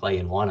can play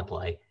and want to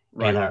play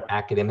and are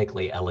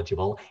academically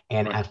eligible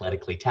and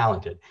athletically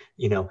talented,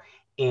 you know.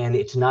 And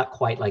it's not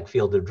quite like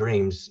Field of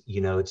Dreams.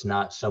 You know, it's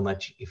not so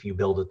much if you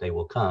build it, they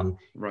will come.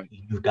 Right.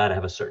 You've got to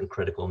have a certain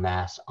critical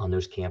mass on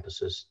those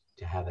campuses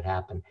to have it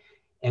happen.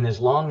 And as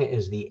long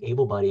as the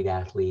able-bodied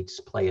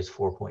athletes play as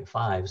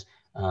 4.5s,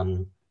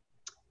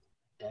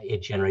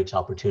 it generates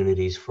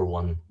opportunities for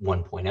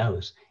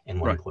 1.0s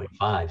and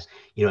 1.5s.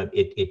 You know,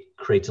 it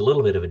creates a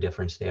little bit of a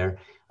difference there,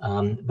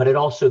 but it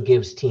also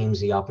gives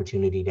teams the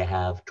opportunity to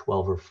have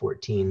 12 or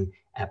 14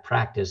 at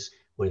practice,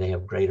 where they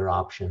have greater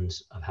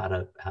options of how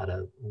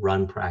to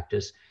run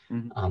practice.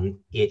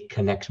 It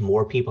connects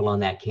more people on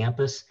that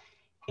campus,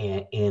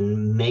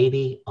 and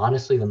maybe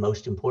honestly the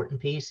most important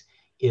piece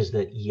is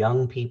that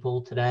young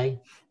people today,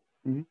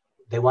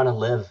 they want to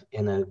live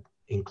in an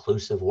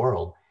inclusive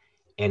world.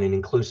 And an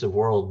inclusive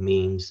world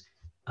means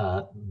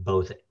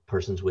both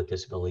persons with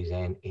disabilities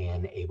and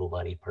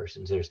able-bodied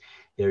persons.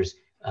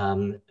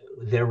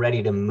 They're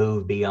ready to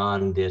move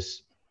beyond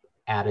this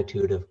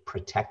attitude of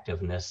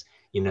protectiveness,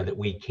 you know, that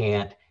we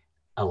can't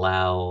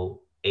allow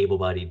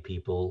able-bodied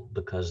people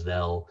because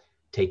they'll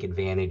take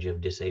advantage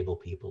of disabled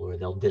people or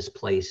they'll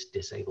displace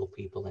disabled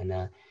people. And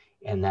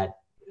that,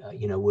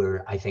 you know,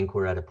 I think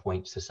we're at a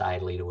point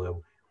societally to where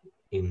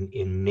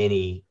in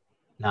many,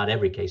 not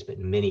every case, but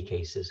in many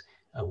cases,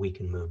 we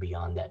can move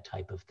beyond that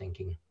type of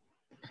thinking.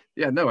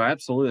 Yeah, no,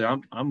 absolutely.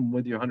 I'm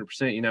with you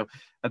 100%. You know,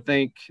 I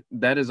think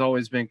that has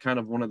always been kind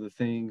of one of the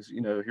things,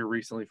 you know, here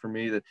recently for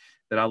me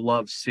that I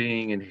love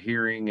seeing and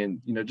hearing,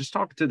 and, you know, just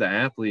talking to the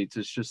athletes.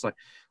 It's just like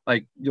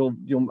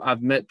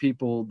I've met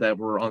people that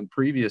were on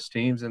previous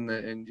teams, and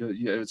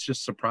it's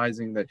just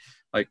surprising that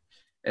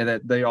and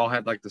that they all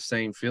had like the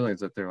same feelings,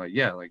 that they're like,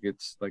 yeah, like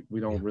it's like we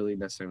don't really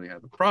necessarily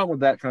have a problem with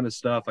that kind of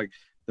stuff. Like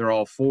they're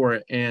all for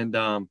it. And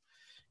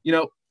you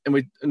know,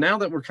 and now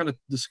that we're kind of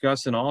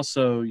discussing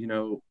also, you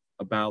know,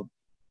 about,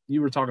 you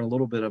were talking a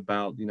little bit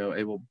about, you know,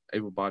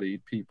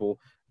 able-bodied people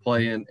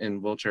playing in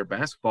wheelchair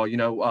basketball. You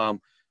know,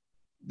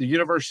 the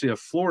University of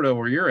Florida,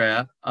 where you're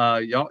at,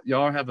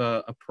 y'all have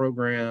a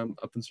program,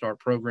 Up and Start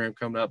program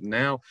coming up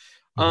now.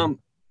 And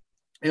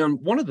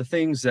one of the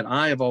things that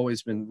I have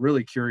always been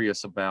really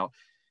curious about,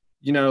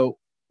 you know,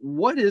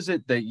 what is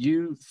it that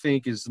you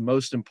think is the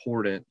most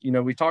important? You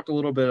know, we talked a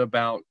little bit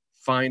about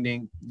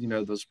finding, you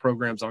know, those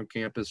programs on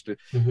campus to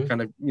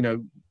kind of, you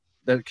know,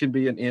 that can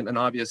be an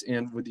obvious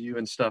end with you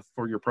and stuff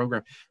for your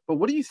program. But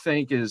what do you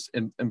think is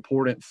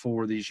important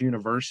for these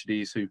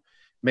universities who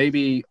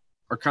maybe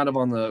are kind of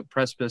on the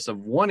precipice of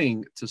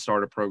wanting to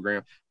start a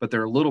program, but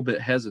they're a little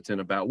bit hesitant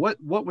about? What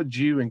would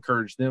you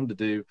encourage them to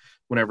do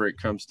whenever it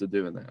comes to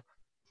doing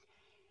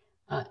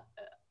that?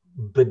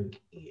 But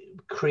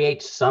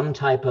create some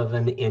type of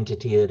an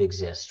entity that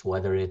exists,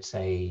 whether it's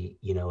a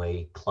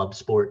club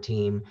sport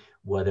team,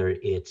 whether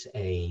it's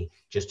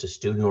just a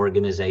student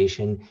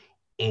organization,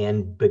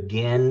 and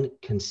begin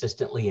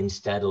consistently and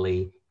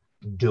steadily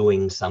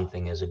doing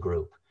something as a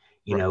group.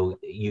 You know,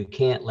 you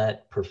can't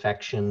let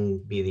perfection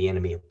be the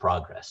enemy of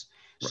progress.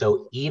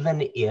 So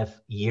even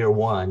if year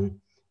one,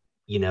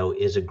 you know,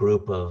 is a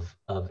group of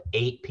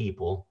 8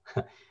 people,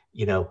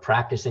 you know,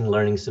 practicing,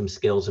 learning some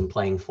skills and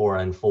playing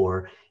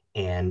 4-on-4,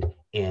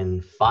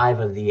 and 5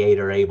 of the 8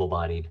 are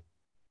able-bodied,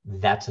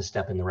 that's a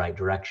step in the right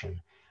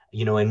direction.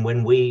 You know, and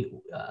when we,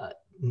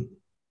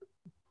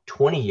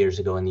 20 years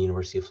ago in the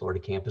University of Florida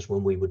campus,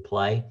 when we would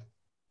play,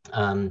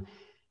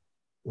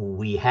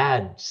 we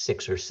had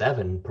 6 or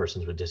 7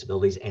 persons with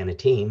disabilities and a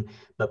team,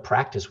 but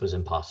practice was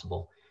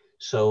impossible.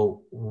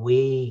 So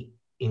we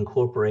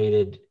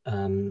incorporated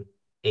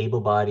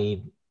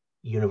able-bodied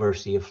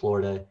University of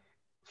Florida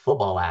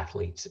football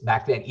athletes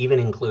back then, even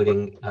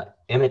including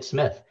Emmett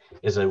Smith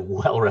is a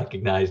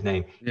well-recognized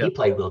name. He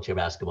played wheelchair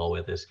basketball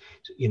with us.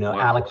 You know,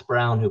 Alex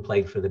Brown, who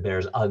played for the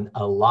Bears,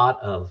 a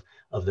lot of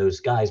those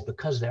guys,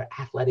 because they're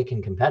athletic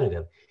and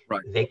competitive.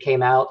 They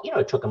came out, you know,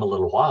 it took them a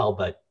little while,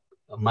 but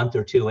a month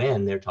or 2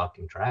 in, they're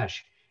talking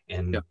trash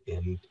and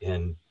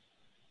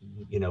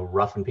you know,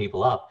 roughing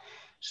people up.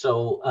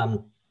 So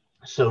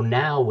so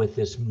now with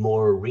this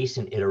more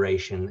recent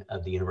iteration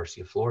of the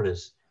University of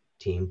Florida's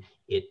team,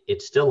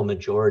 it's still a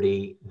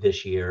majority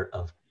this year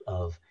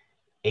of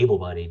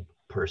able-bodied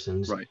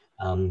persons,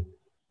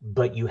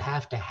 but you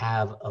have to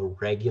have a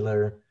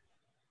regular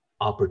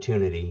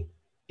opportunity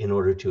in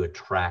order to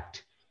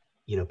attract,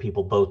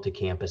 people both to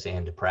campus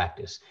and to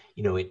practice.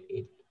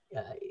 It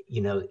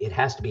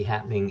has to be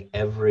happening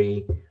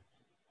every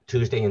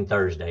Tuesday and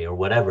Thursday or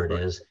whatever it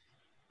is,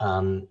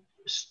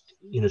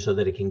 so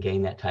that it can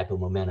gain that type of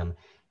momentum.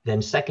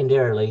 Then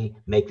secondarily,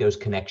 make those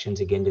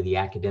connections again to the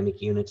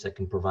academic units that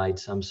can provide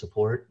some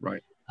support.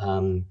 Right.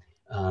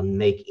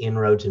 Make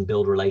inroads and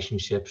build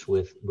relationships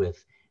with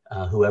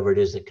whoever it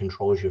is that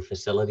controls your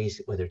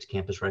facilities, whether it's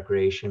campus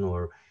recreation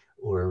or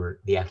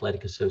the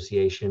athletic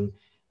association.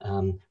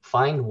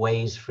 Find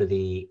ways for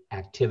the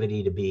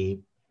activity to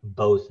be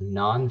both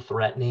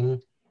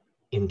non-threatening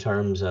in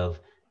terms of,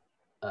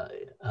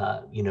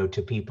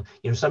 to people.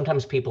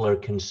 Sometimes people are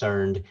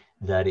concerned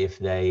that if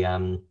they,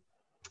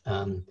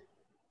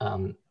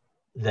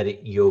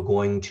 you're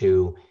going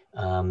to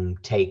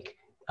take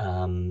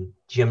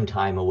gym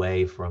time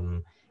away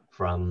from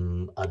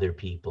other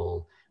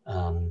people,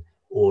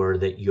 or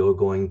that you're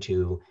going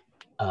to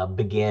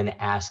begin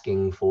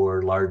asking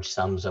for large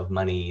sums of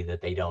money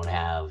that they don't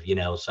have,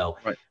 so,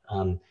 Right.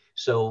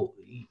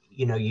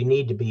 You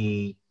need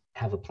to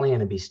have a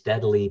plan and be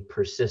steadily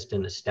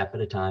persistent, a step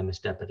at a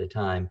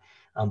time,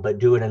 but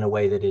do it in a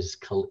way that is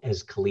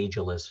as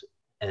collegial as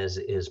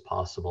is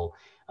possible.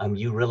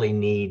 You really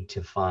need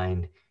to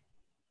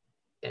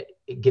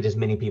get as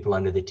many people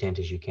under the tent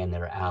as you can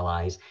that are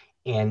allies,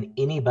 and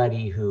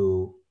anybody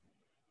who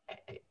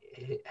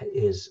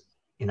is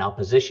in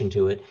opposition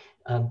to it,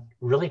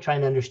 really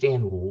trying to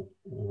understand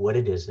what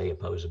it is they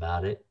oppose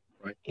about it,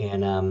 right.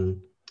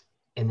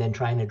 And then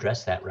try and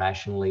address that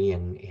rationally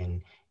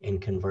and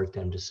convert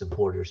them to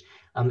supporters,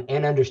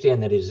 and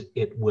understand that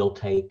it will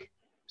take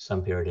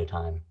some period of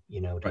time,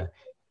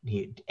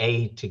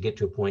 to get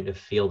to a point of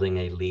fielding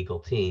a legal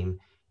team,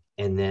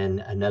 and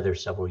then another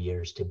several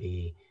years to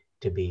be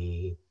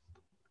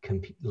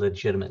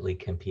legitimately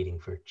competing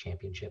for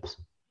championships.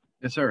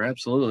 Yes, sir.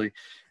 Absolutely.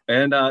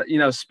 And,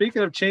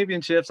 speaking of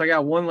championships, I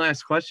got one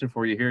last question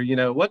for you here.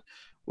 What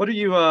are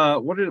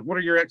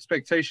your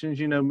expectations,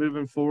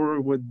 moving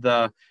forward with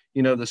the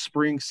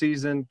spring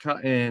season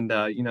and,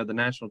 the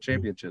national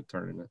championship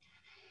tournament?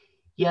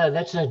 Yeah,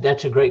 that's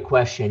a great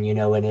question,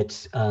 and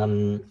it's,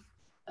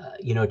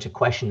 it's a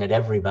question that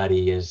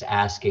everybody is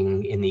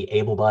asking in the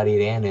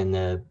able-bodied and in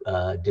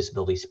the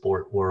disability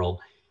sport world.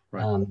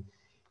 Right.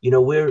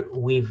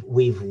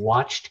 We've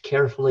watched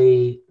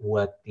carefully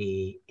what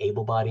the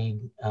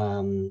able-bodied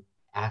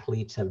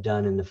athletes have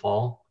done in the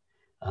fall,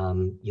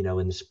 in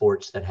the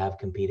sports that have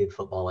competed,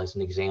 football as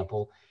an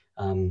example.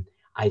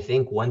 I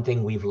think one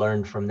thing we've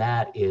learned from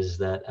that is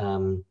that,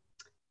 and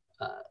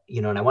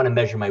I want to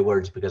measure my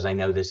words because I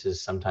know this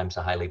is sometimes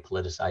a highly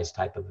politicized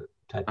type of a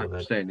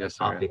yes,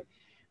 topic.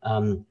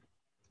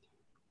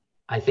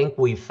 I think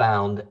we've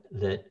found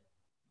that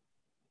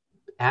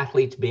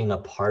athletes being a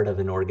part of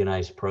an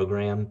organized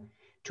program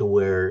to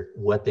where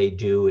what they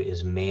do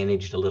is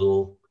managed a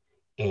little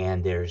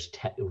and there's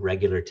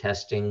regular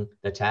testing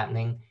that's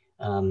happening,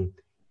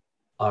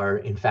 are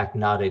in fact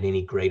not at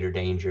any greater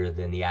danger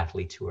than the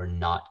athletes who are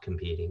not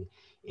competing.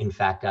 In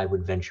fact, I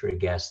would venture a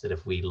guess that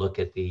if we look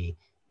at the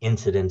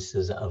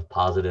incidences of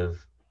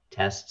positive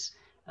tests,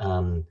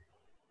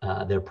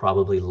 they're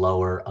probably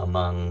lower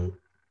among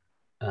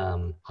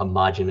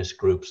homogenous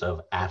groups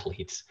of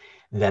athletes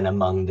than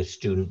among the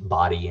student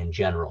body in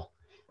general.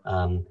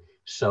 And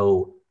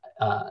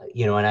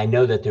I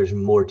know that there's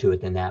more to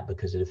it than that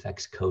because it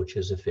affects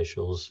coaches,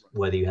 officials,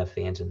 whether you have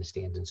fans in the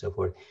stands and so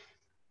forth.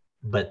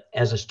 But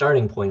as a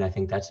starting point, I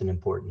think that's an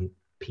important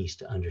piece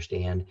to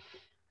understand.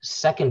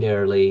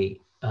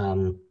 Secondarily,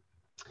 I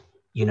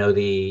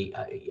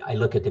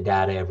look at the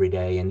data every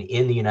day, and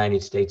in the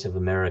United States of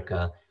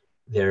America,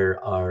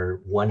 there are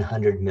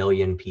 100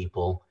 million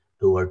people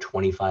who are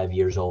 25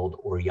 years old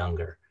or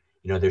younger.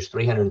 There's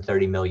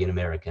 330 million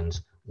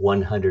Americans,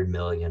 100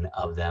 million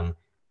of them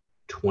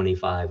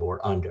 25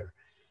 or under.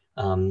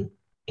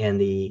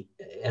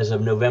 As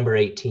of November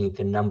 18th,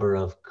 the number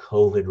of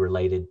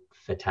COVID-related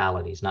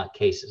fatalities, not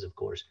cases, of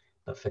course,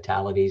 but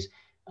fatalities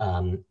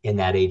in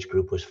that age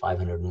group was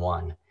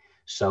 501.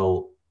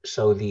 So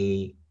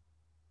the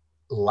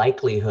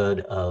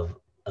likelihood of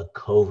a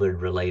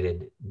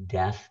COVID-related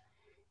death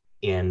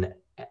in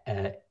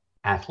an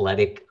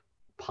athletic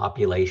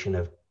population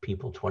of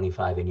people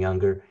 25 and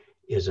younger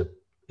is a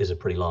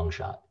pretty long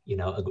shot,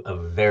 a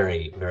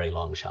very, very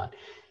long shot.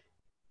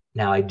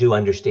 Now, I do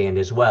understand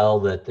as well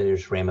that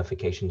there's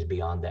ramifications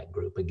beyond that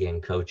group. Again,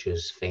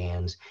 coaches,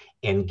 fans,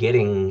 and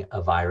getting a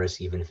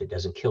virus, even if it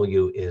doesn't kill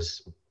you,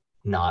 is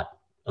not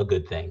a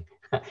good thing.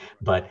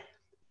 But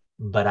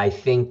I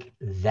think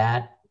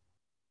that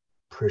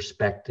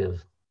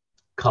perspective,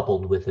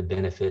 coupled with the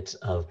benefits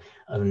of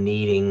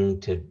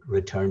needing to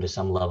return to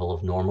some level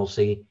of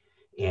normalcy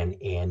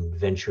and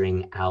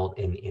venturing out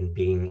and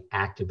being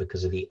active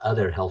because of the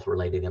other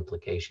health-related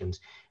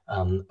implications,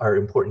 are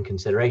important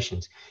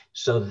considerations.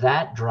 So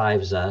that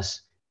drives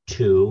us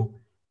to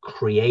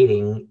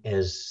creating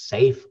as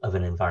safe of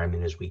an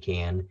environment as we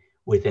can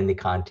within the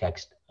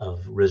context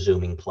of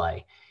resuming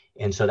play.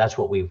 And so that's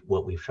what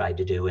we've tried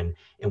to do. And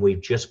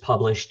we've just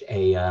published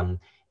a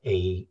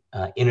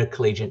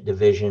Intercollegiate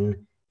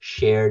Division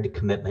shared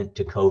commitment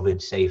to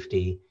COVID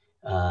safety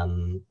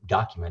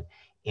document.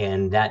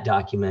 And that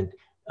document,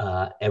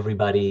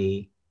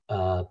 everybody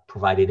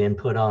provided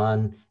input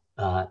on.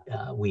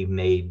 We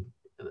made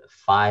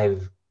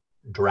 5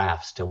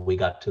 drafts till we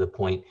got to the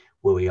point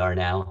where we are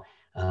now.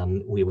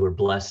 We were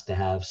blessed to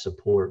have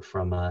support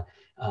from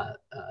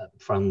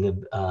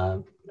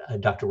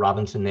Dr.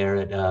 Robinson there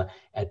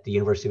at the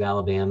University of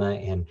Alabama,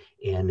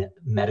 and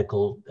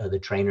medical, the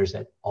trainers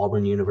at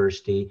Auburn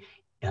University,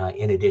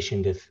 in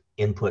addition to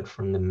input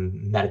from the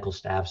medical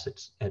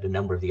staffs at a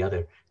number of the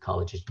other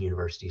colleges and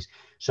universities.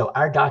 So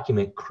our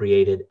document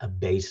created a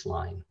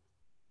baseline.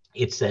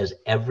 It says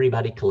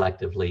everybody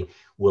collectively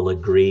will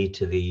agree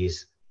to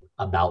these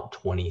about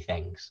 20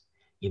 things,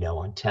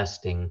 on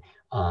testing,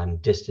 on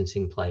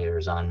distancing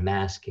players, on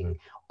masking,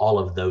 all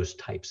of those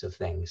types of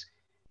things.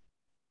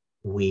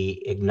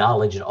 We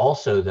acknowledged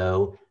also,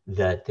 though,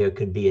 that there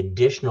could be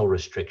additional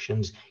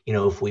restrictions.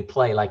 If we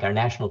play, like our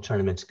national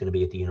tournament's going to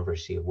be at the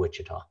University of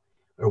Wichita,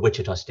 or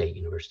Wichita State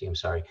University, I'm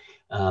sorry.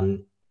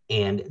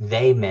 And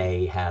they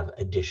may have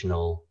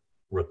additional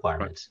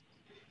requirements.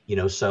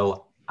 Right.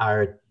 So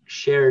our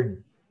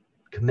shared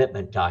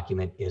commitment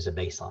document is a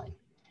baseline.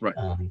 Right.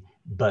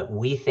 But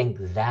we think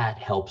that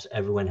helps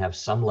everyone have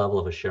some level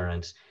of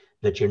assurance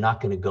that you're not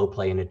going to go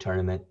play in a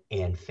tournament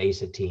and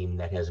face a team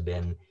that has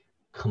been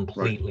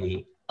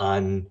completely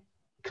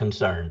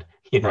unconcerned,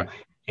 Right.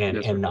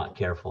 and not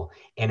careful.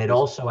 And it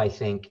also, I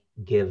think,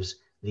 gives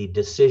the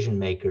decision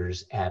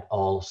makers at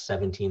all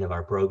 17 of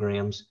our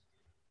programs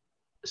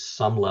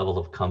some level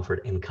of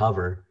comfort and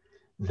cover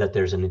that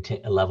there's a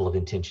level of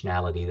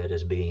intentionality that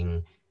is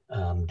being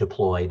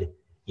deployed,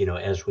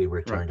 as we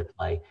return to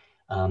play.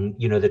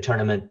 The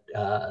tournament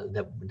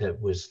that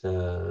was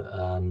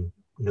the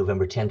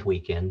November 10th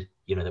weekend,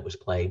 that was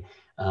played.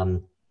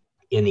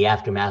 In the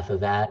aftermath of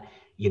that,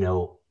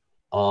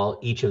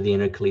 each of the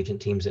intercollegiate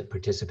teams that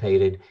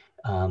participated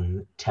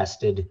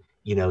tested,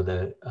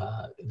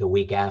 the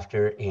week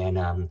after,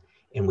 and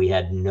we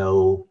had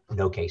no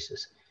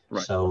cases.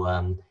 Right.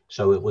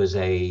 So it was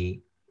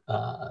a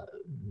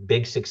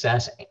big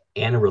success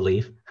and a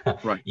relief.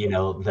 Right.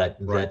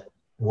 That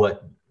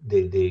what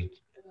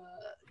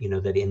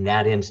that in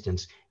that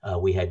instance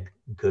we had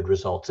good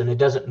results. And it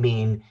doesn't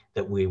mean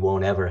that we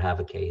won't ever have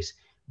a case,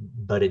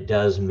 but it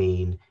does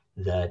mean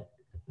that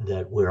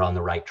we're on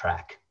the right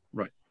track.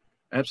 Right.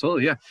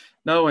 Absolutely. Yeah.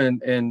 No.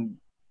 And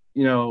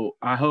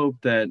I hope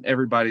that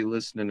everybody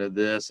listening to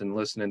this and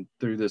listening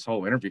through this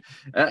whole interview,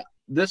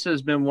 this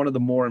has been one of the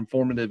more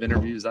informative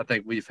interviews I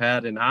think we've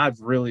had, and I've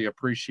really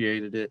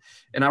appreciated it.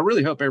 And I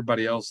really hope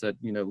everybody else that,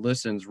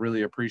 listens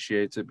really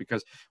appreciates it,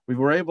 because we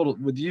were able to,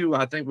 with you,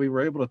 I think we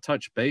were able to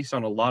touch base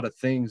on a lot of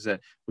things that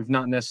we've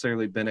not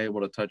necessarily been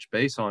able to touch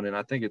base on. And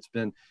I think it's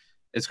going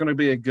to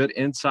be a good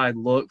inside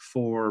look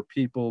for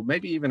people,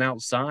 maybe even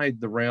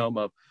outside the realm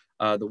of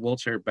the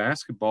wheelchair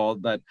basketball,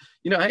 that,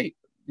 hey,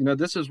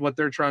 this is what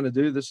they're trying to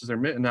do. This is their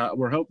mission.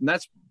 We're hoping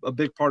that's a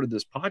big part of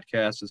this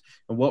podcast is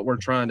and what we're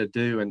trying to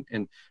do.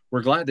 And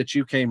we're glad that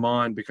you came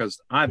on, because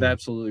I've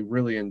absolutely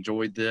really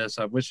enjoyed this.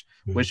 I wish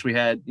we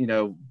had,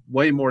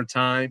 way more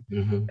time.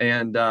 Mm-hmm.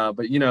 And,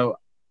 but,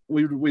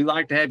 we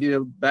like to have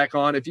you back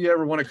on. If you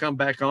ever want to come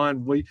back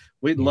on,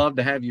 we'd love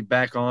to have you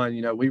back on.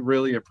 We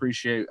really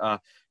appreciate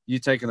you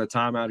taking the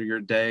time out of your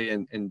day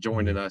and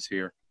joining us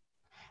here.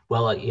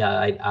 Well,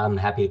 I'm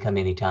happy to come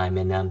anytime.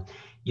 And,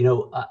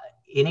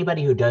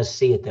 anybody who does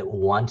see it that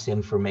wants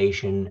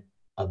information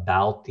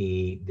about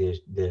the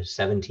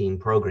 17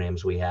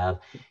 programs we have,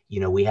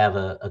 we have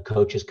a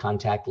coach's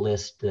contact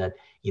list that,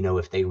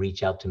 if they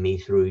reach out to me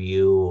through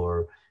you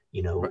or,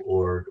 Right.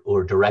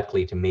 or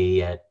directly to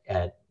me at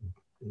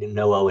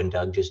no O and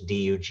Doug, just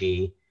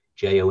DUGJONES,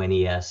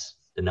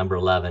 the number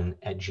 11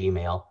 at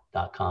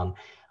gmail.com.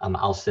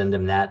 I'll send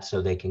them that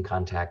so they can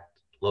contact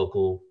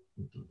local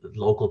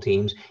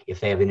teams. If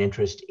they have an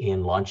interest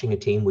in launching a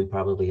team, we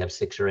probably have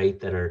 6 or 8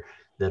 that are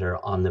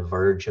on the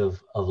verge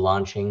of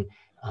launching.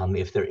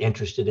 If they're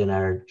interested in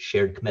our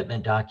shared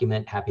commitment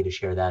document, happy to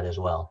share that as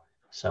well.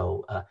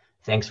 So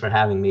thanks for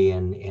having me,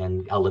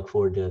 and I'll look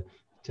forward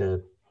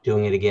to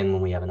doing it again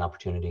when we have an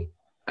opportunity.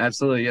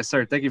 Absolutely. Yes,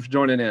 sir. Thank you for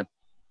joining in.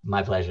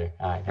 My pleasure.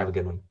 All right. Have a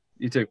good one.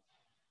 You too.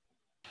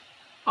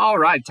 All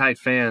right, Tide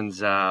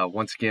fans.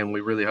 Once again,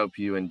 we really hope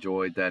you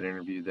enjoyed that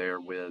interview there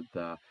with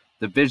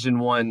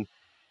Division I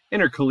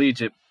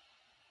Intercollegiate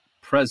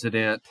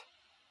President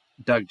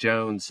Doug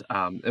Jones.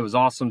 It was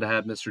awesome to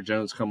have Mr.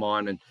 Jones come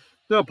on and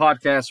do a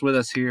podcast with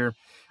us here.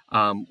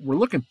 We're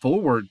looking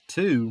forward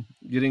to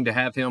getting to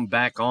have him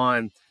back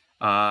on.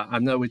 I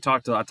know I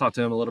talked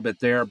to him a little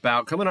bit there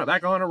about coming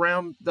back on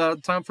around the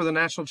time for the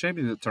national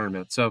championship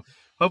tournament. So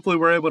hopefully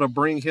we're able to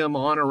bring him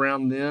on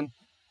around then.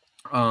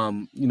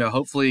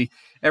 Hopefully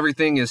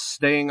everything is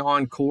staying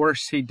on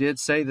course. He did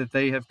say that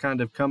they have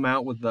kind of come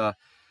out with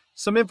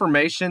some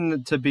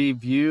information to be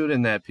viewed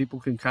and that people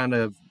can kind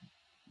of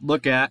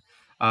look at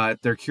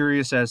if they're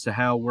curious as to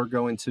how we're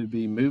going to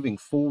be moving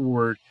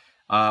forward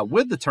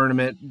with the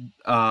tournament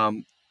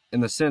in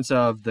the sense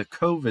of the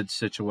COVID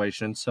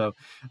situation. So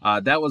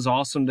that was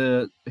awesome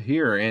to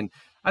hear. And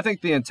I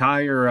think the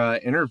entire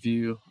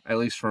interview, at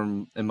least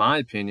in my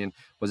opinion,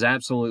 was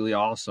absolutely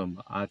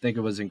awesome. I think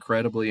it was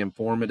incredibly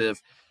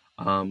informative.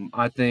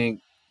 I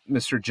think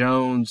Mr.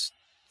 Jones,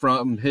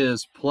 from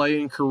his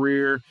playing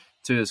career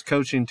to his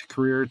coaching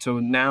career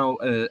to now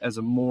as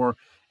a more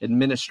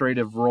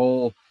administrative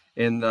role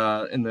in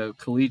the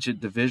collegiate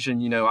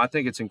division, you know, I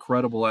think it's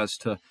incredible as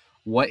to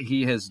what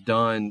he has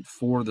done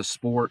for the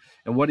sport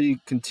and what he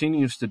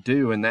continues to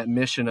do in that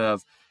mission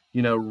of,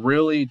 you know,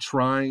 really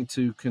trying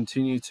to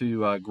continue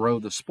to grow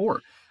the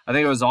sport. I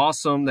think it was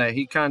awesome that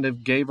he kind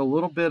of gave a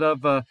little bit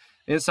of a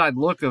inside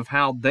look of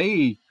how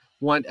they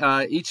want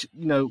each,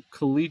 you know,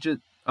 collegiate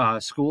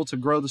school to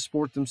grow the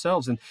sport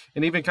themselves, and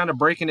even kind of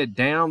breaking it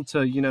down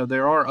to, you know,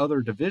 there are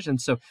other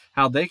divisions, so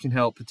how they can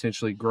help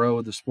potentially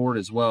grow the sport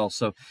as well.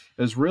 So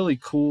it was really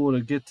cool to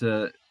get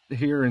to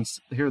hear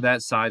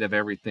that side of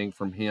everything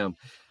from him.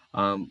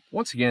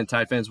 Once again,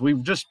 Tide fans, we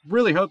just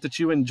really hope that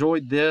you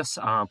enjoyed this.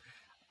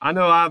 I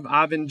know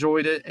I've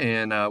enjoyed it,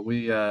 and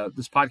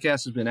this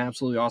podcast has been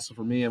absolutely awesome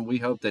for me, and we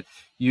hope that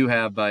you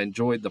have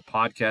enjoyed the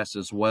podcast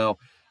as well.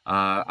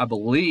 I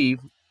believe,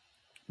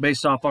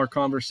 based off our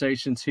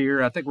conversations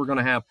here, I think we're going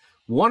to have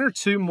 1 or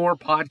 2 more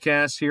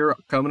podcasts here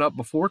coming up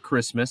before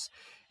Christmas,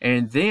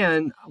 and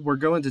then we're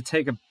going to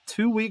take a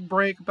 2-week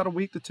break, about a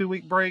 1 to 2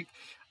 week break,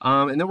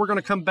 and then we're going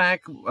to come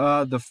back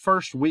the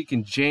first week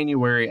in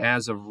January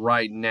as of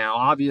right now.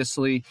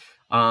 Obviously,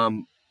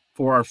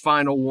 for our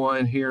final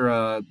one here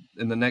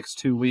in the next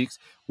 2 weeks,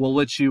 we'll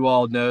let you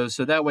all know,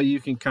 so that way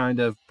you can kind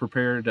of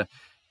prepare to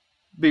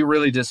be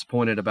really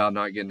disappointed about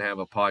not getting to have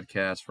a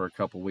podcast for a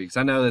couple weeks.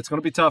 I know that's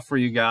going to be tough for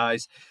you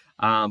guys,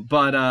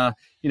 but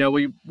you know,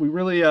 we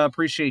really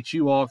appreciate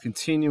you all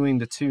continuing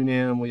to tune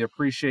in. We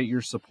appreciate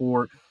your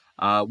support.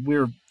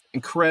 We're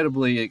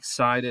incredibly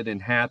excited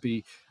and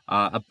happy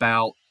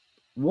about,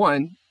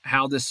 one,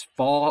 how this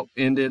fall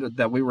ended,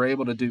 that we were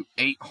able to do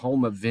 8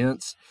 home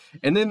events,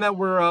 and then that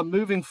we're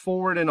moving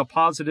forward in a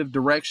positive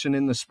direction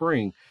in the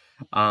spring.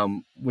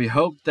 We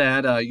hope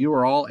that you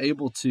are all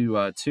able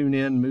to tune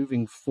in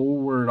moving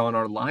forward on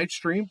our live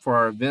stream for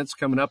our events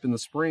coming up in the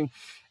spring.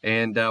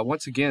 And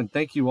once again,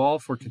 thank you all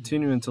for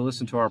continuing to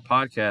listen to our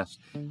podcast.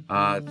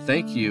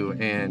 Thank you,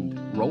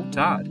 and roll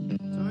Tide.